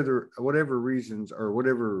whatever reasons, or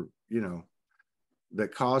whatever, you know,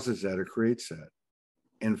 that causes that or creates that,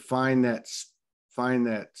 and find that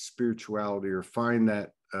spirituality, or find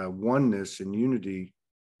that oneness and unity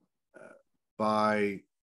by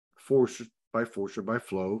force or by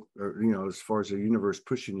flow, or, you know, as far as the universe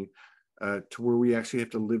pushing you to where we actually have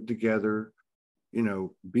to live together, you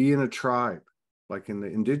know, be in a tribe, like in the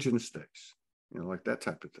indigenous days, you know, like that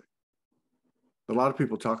type of thing. A lot of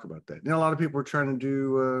people talk about that. You know, a lot of people are trying to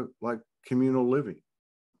do like communal living.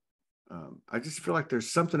 I just feel like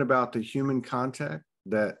there's something about the human contact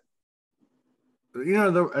that, you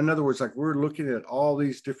know, in other words, like, we're looking at all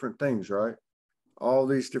these different things, right? All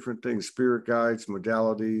these different things, spirit guides,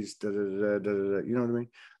 modalities, you know what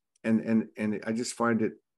I mean? And I just find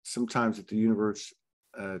it sometimes that the universe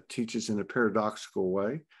teaches in a paradoxical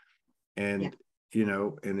way, and you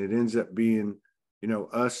know, and it ends up being, you know,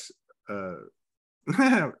 us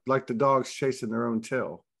like the dogs chasing their own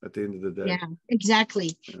tail at the end of the day. Yeah,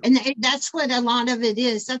 exactly. Yeah. And that's what a lot of it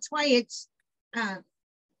is. That's why it's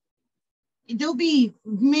there'll be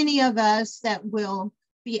many of us that will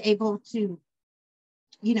be able to,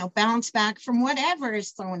 you know, bounce back from whatever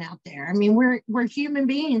is thrown out there. I mean, we're human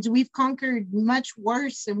beings. We've conquered much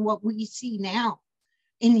worse than what we see now.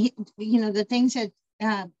 And, you know, the things that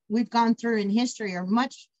we've gone through in history are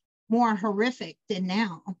much more horrific than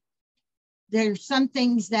now. There's some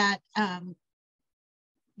things that,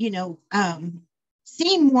 you know,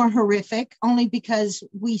 seem more horrific only because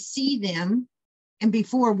we see them, and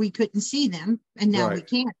before we couldn't see them, and now we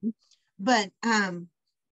can. But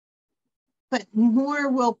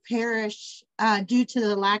more will perish due to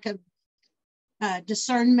the lack of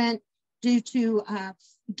discernment, due to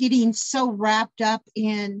getting so wrapped up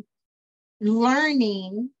in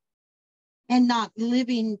learning and not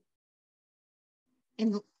living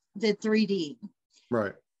in the 3D.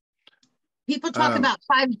 Right. People talk about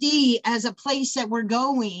 5D as a place that we're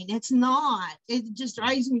going. It's not. It just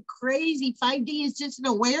drives me crazy. 5D is just an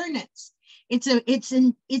awareness. It's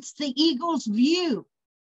the eagle's view.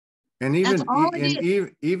 And even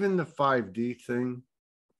the 5D thing,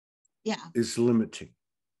 is limiting.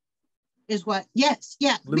 Is what? Yes,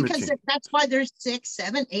 yeah. Limiting. Because that's why there's 6,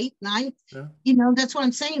 7, 8, 9. Yeah. You know, that's what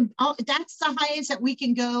I'm saying. Oh, that's the highest that we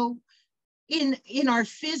can go in our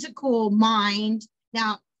physical mind.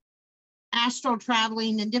 Now, astral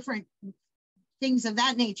traveling and different things of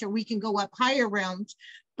that nature, we can go up higher realms,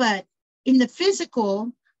 but in the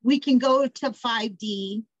physical, we can go to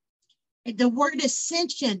 5D. The word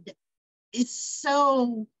ascension is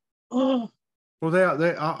so, well, they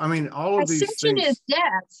I mean, all of these things. Ascension is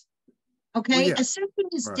death. Okay, well, yeah. Ascension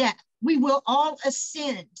is death. We will all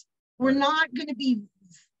ascend. We're not going to be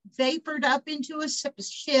vapored up into a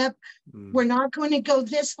ship. We're not going to go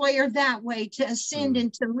this way or that way to ascend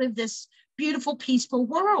and to live this beautiful, peaceful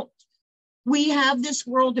world. We have this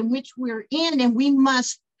world in which we're in, and we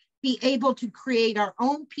must be able to create our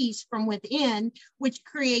own peace from within, which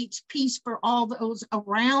creates peace for all those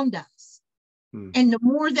around us. And the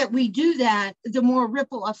more that we do that, the more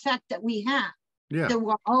ripple effect that we have. Yeah. There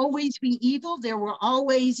will always be evil. There will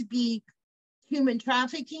always be human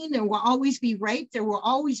trafficking. There will always be rape. There will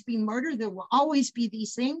always be murder. There will always be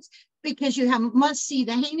these things, because you must see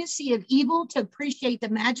the heinousness of evil to appreciate the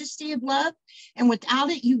majesty of love. And without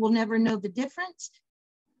it, you will never know the difference.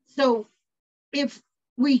 So if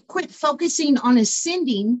we quit focusing on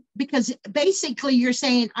ascending, because basically you're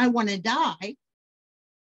saying, I want to die,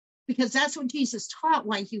 because that's what Jesus taught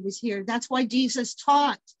while he was here. That's why Jesus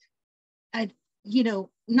taught, you know,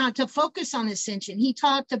 not to focus on ascension. He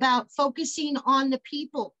talked about focusing on the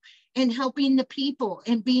people and helping the people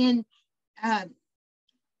and being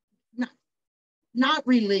not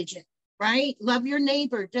religion, right? Love your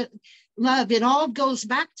neighbor. Love, it all goes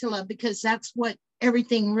back to love, because that's what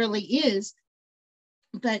everything really is.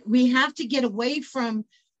 But we have to get away from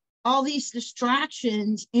all these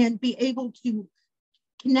distractions and be able to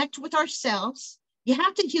connect with ourselves. You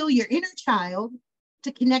have to heal your inner child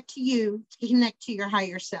to connect to you, to connect to your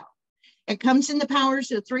higher self. It comes in the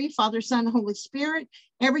powers of three: Father, Son, Holy Spirit.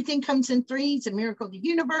 Everything comes in three. It's a miracle of the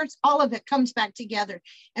universe. All of it comes back together.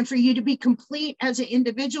 And for you to be complete as an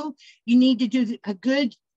individual, you need to do a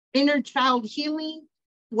good inner child healing.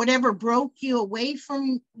 Whatever broke you away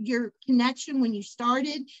from your connection when you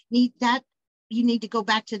started, you need to go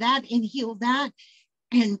back to that and heal that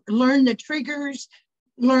and learn the triggers,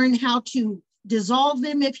 learn how to dissolve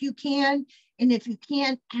them if you can. And if you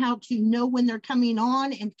can't, how to know when they're coming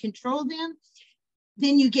on and control them.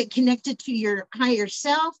 Then you get connected to your higher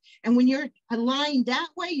self. And when you're aligned that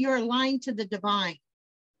way, you're aligned to the divine,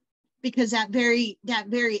 because that very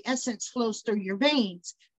essence flows through your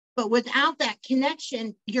veins. But without that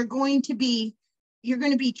connection, you're going to be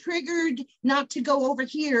triggered not to go over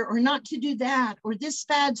here or not to do that, or this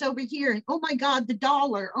fad's over here. And oh my God, the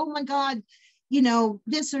dollar. Oh my God,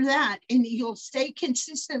 this or that. And you'll stay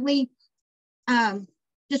consistently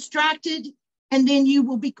distracted, and then you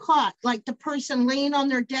will be caught like the person laying on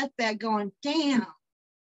their deathbed going, damn,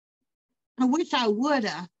 I wish I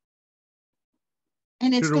woulda.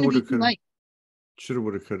 And it's going to be too late. Shoulda,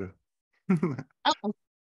 woulda, coulda. Oh,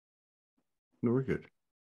 no, we're good.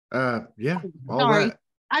 Yeah, all sorry. that.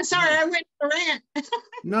 I'm sorry, I went to rant.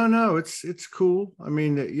 No, it's cool. I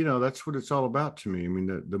mean, that's what it's all about to me. I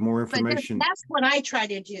mean, the more information. But that's what I try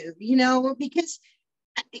to do, because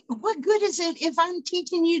what good is it if I'm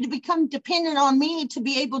teaching you to become dependent on me to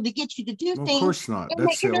be able to get you to do things? Of course not. And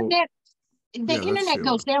that's the internet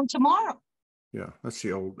goes down tomorrow. Yeah, that's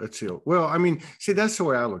the old. Well, I mean, see, that's the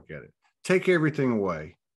way I look at it. Take everything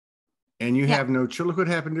away, and you have no. Look what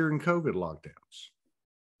happened during COVID lockdowns.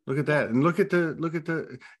 Look at that, and look at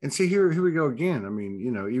the, and see here we go again. I mean,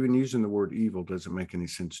 even using the word evil doesn't make any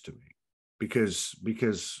sense to me, because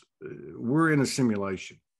we're in a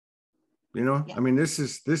simulation. I mean, this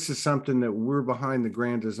is something that we're behind the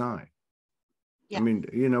grand design. I mean,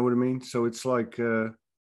 you know what I mean? So it's like, I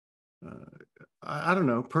don't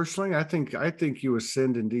know. Personally, I think you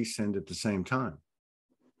ascend and descend at the same time.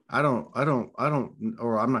 I don't,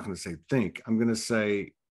 or I'm not going to say think, I'm going to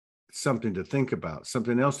say something to think about.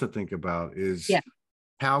 Something else to think about is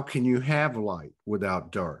how can you have light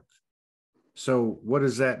without dark? So what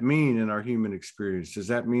does that mean in our human experience? Does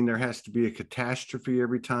that mean there has to be a catastrophe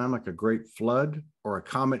every time, like a great flood or a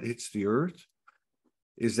comet hits the earth?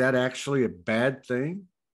 Is that actually a bad thing?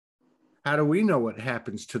 How do we know what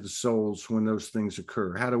happens to the souls when those things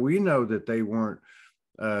occur? How do we know that they weren't,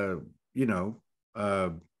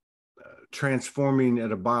 transforming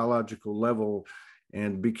at a biological level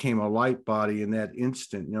and became a light body in that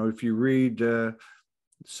instant? If you read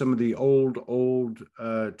some of the old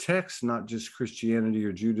texts, not just Christianity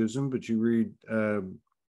or Judaism, but you read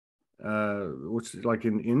what's like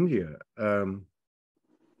in India.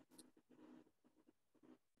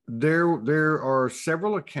 There are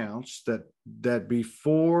several accounts that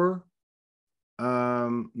before,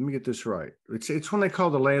 let me get this right. It's when they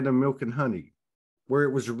call the land of milk and honey, where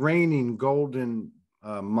it was raining golden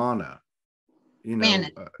manna,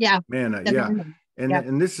 manna,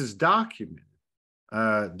 and this is documented.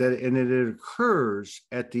 It occurs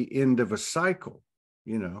at the end of a cycle,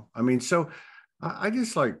 I mean, so I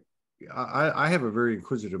just like, I have a very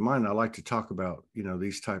inquisitive mind. I like to talk about,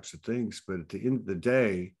 these types of things, but at the end of the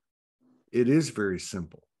day, it is very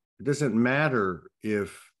simple. It doesn't matter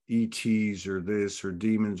if ETs or this or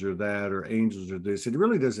demons or that or angels or this, it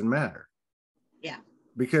really doesn't matter. Yeah.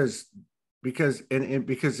 Because if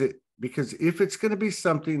it's going to be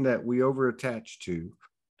something that we over attach to,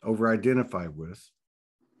 over identify with,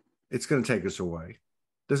 it's going to take us away.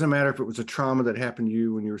 Doesn't matter if it was a trauma that happened to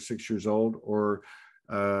you when you were 6 years old, or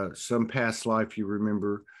some past life you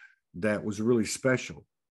remember that was really special.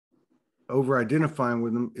 Over identifying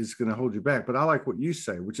with them is going to hold you back. But I like what you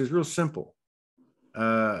say, which is real simple.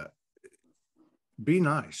 Be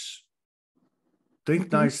nice. Think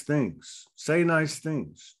nice things. Say nice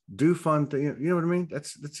things. Do fun things. You know what I mean?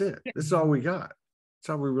 That's it. This is all we got.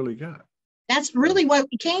 That's all we really got. That's really why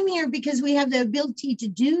we came here, because we have the ability to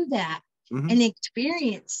do that and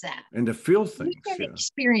experience that. And to feel things. We can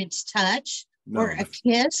experience touch or a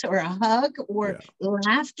kiss or a hug or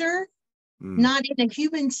laughter, not in a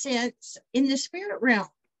human sense, in the spirit realm.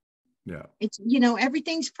 Yeah. It's,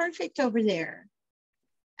 everything's perfect over there.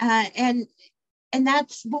 And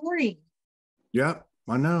that's boring. Yeah,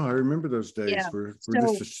 I know. I remember those days. Yeah.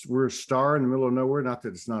 We're a star in the middle of nowhere. Not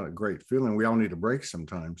that it's not a great feeling. We all need a break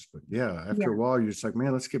sometimes, but after a while, you're just like,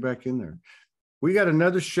 man, let's get back in there. We got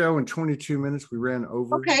another show in 22 minutes. We ran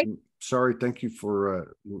over. Okay. Sorry. Thank you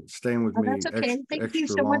for staying with me. That's okay. Thank you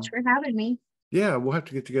so much for having me. Yeah, we'll have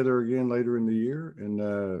to get together again later in the year,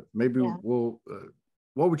 and maybe we'll.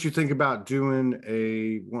 What would you think about doing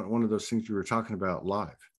one of those things you were talking about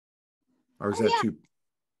live, or is that too?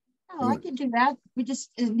 Oh, I can do that. We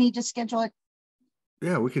just need to schedule it.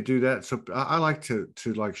 Yeah, we could do that. So I like to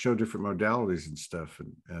like show different modalities and stuff,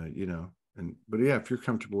 and you know, but yeah, if you're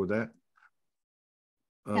comfortable with that,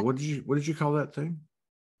 what did you call that thing?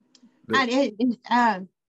 The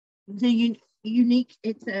unique.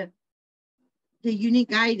 It's the unique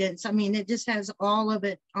guidance. I mean, it just has all of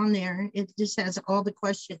it on there. It just has all the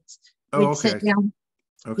questions. Oh, okay. Sit down.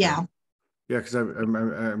 Okay. Yeah. Yeah, because I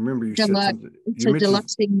remember you said something. It's a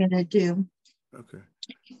deluxe thing to do. Okay.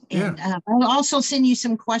 And I'll also send you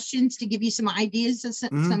some questions to give you some ideas of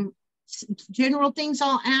some general things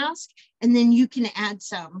I'll ask, and then you can add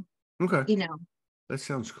some. Okay. You know. That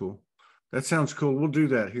sounds cool. That sounds cool. We'll do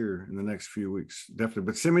that here in the next few weeks, definitely.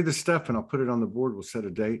 But send me the stuff, and I'll put it on the board. We'll set a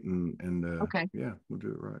date, and okay. Yeah, we'll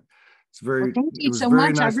do it right. It's very. Well, thank you so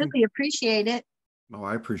much. Nice. I really appreciate it. Oh,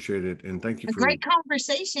 I appreciate it, and thank you for a great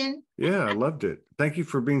conversation. Yeah, I loved it. Thank you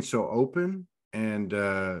for being so open, and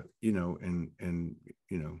you know, and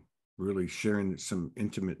you know, really sharing some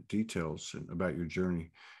intimate details about your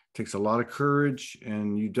journey. It takes a lot of courage,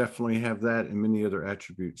 and you definitely have that, and many other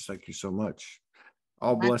attributes. Thank you so much.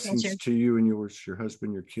 All my blessings pleasure. To you and yours, your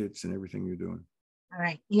husband, your kids, and everything you're doing. All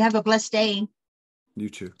right. You have a blessed day. You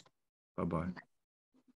too. Bye-bye.